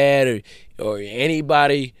mom, dad, or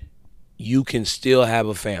anybody, you can still have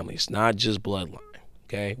a family. It's not just bloodline,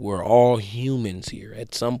 okay? We're all humans here.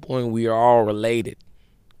 At some point, we are all related.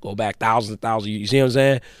 Go back thousands of years. You see what I'm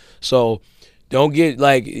saying? So don't get,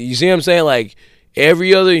 like, you see what I'm saying? Like,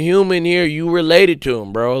 every other human here, you related to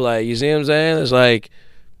them, bro. Like, you see what I'm saying? It's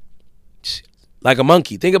like a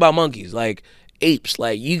monkey. Think about monkeys, like apes.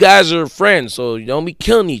 Like, you guys are friends, so don't be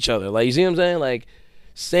killing each other. Like, you see what I'm saying? Like,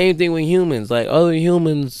 same thing with humans. Like, other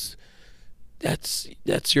humans,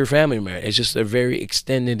 that's your family member. It's just a very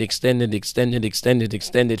extended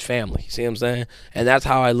family. See what I'm saying? And that's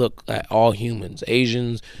how I look at all humans: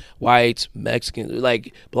 Asians, whites, Mexicans,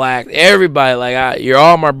 like black, everybody. Like you're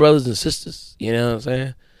all my brothers and sisters. You know what I'm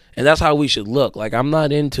saying? And that's how we should look. Like I'm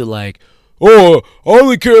not into like, oh, I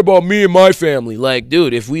only care about me and my family. Like,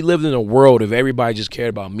 dude, if we lived in a world if everybody just cared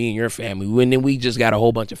about me and your family, then we just got a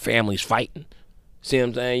whole bunch of families fighting. See what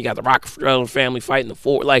I'm saying? You got the Rockefeller family fighting the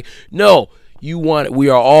Ford. Like, no, we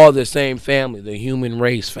are all the same family, the human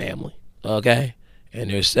race family, okay?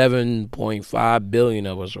 And there's 7.5 billion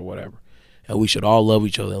of us or whatever. And we should all love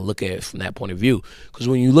each other and look at it from that point of view. Because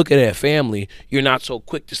when you look at a family, you're not so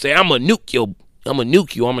quick to say, I'm going to nuke you. I'm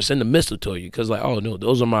going to send a missile to you. Because, like, oh, no,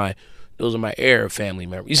 those are my Arab family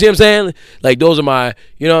members. You see what I'm saying? Like, those are my,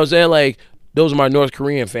 you know what I'm saying? Like, those are my North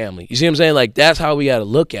Korean family. You see what I'm saying? Like, that's how we got to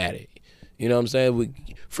look at it. You know what I'm saying? We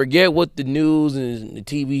forget what the news and the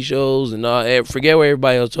TV shows and all. Forget what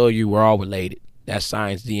everybody else told you. We're all related. That's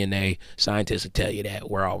science, DNA. Scientists will tell you that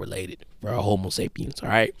we're all related. We're all Homo sapiens. All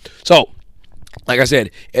right. So, like I said,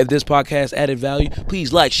 if this podcast added value,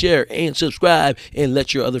 please like, share, and subscribe, and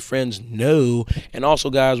let your other friends know. And also,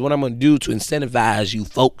 guys, what I'm going to do to incentivize you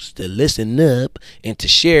folks to listen up and to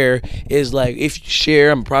share is, like, if you share,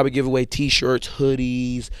 I'm going to probably give away t-shirts,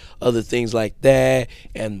 hoodies, other things like that,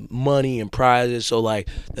 and money and prizes. So, like,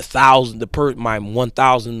 my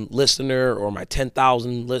 1,000 listener or my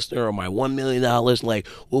 10,000 listener or my $1 million listener, like,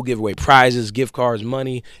 we'll give away prizes, gift cards,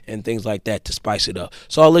 money, and things like that to spice it up.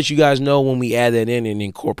 So I'll let you guys know when we add that in and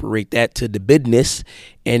incorporate that to the business,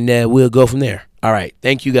 and we'll go from there. All right.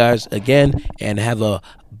 Thank you guys again, and have a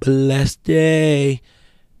blessed day.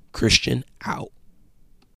 Christian out.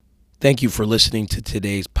 Thank you for listening to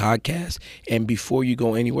today's podcast. And before you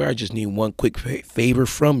go anywhere, I just need one quick favor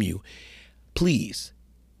from you. Please,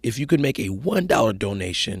 if you could make a $1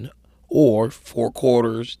 donation or 4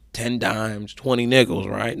 quarters, 10 dimes, 20 nickels,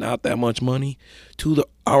 right? Not that much money to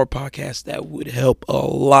our podcast, that would help a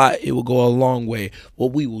lot. It will go a long way.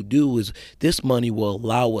 What we will do is this money will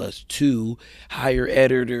allow us to hire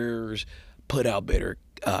editors, put out better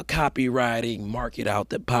copywriting, market out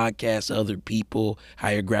the podcast to other people,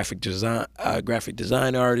 hire graphic design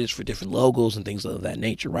artists for different logos and things of that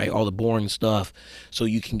nature, right? All the boring stuff, so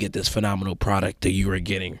you can get this phenomenal product that you are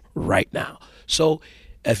getting right now. So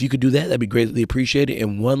if you could do that, that'd be greatly appreciated.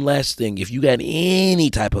 And one last thing, if you got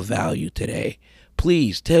any type of value today,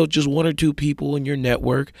 please tell just 1 or 2 people in your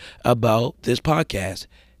network about this podcast.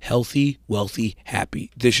 Healthy, wealthy,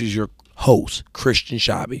 happy. This is your host, Christian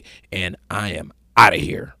Shabi, and I am out of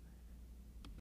here.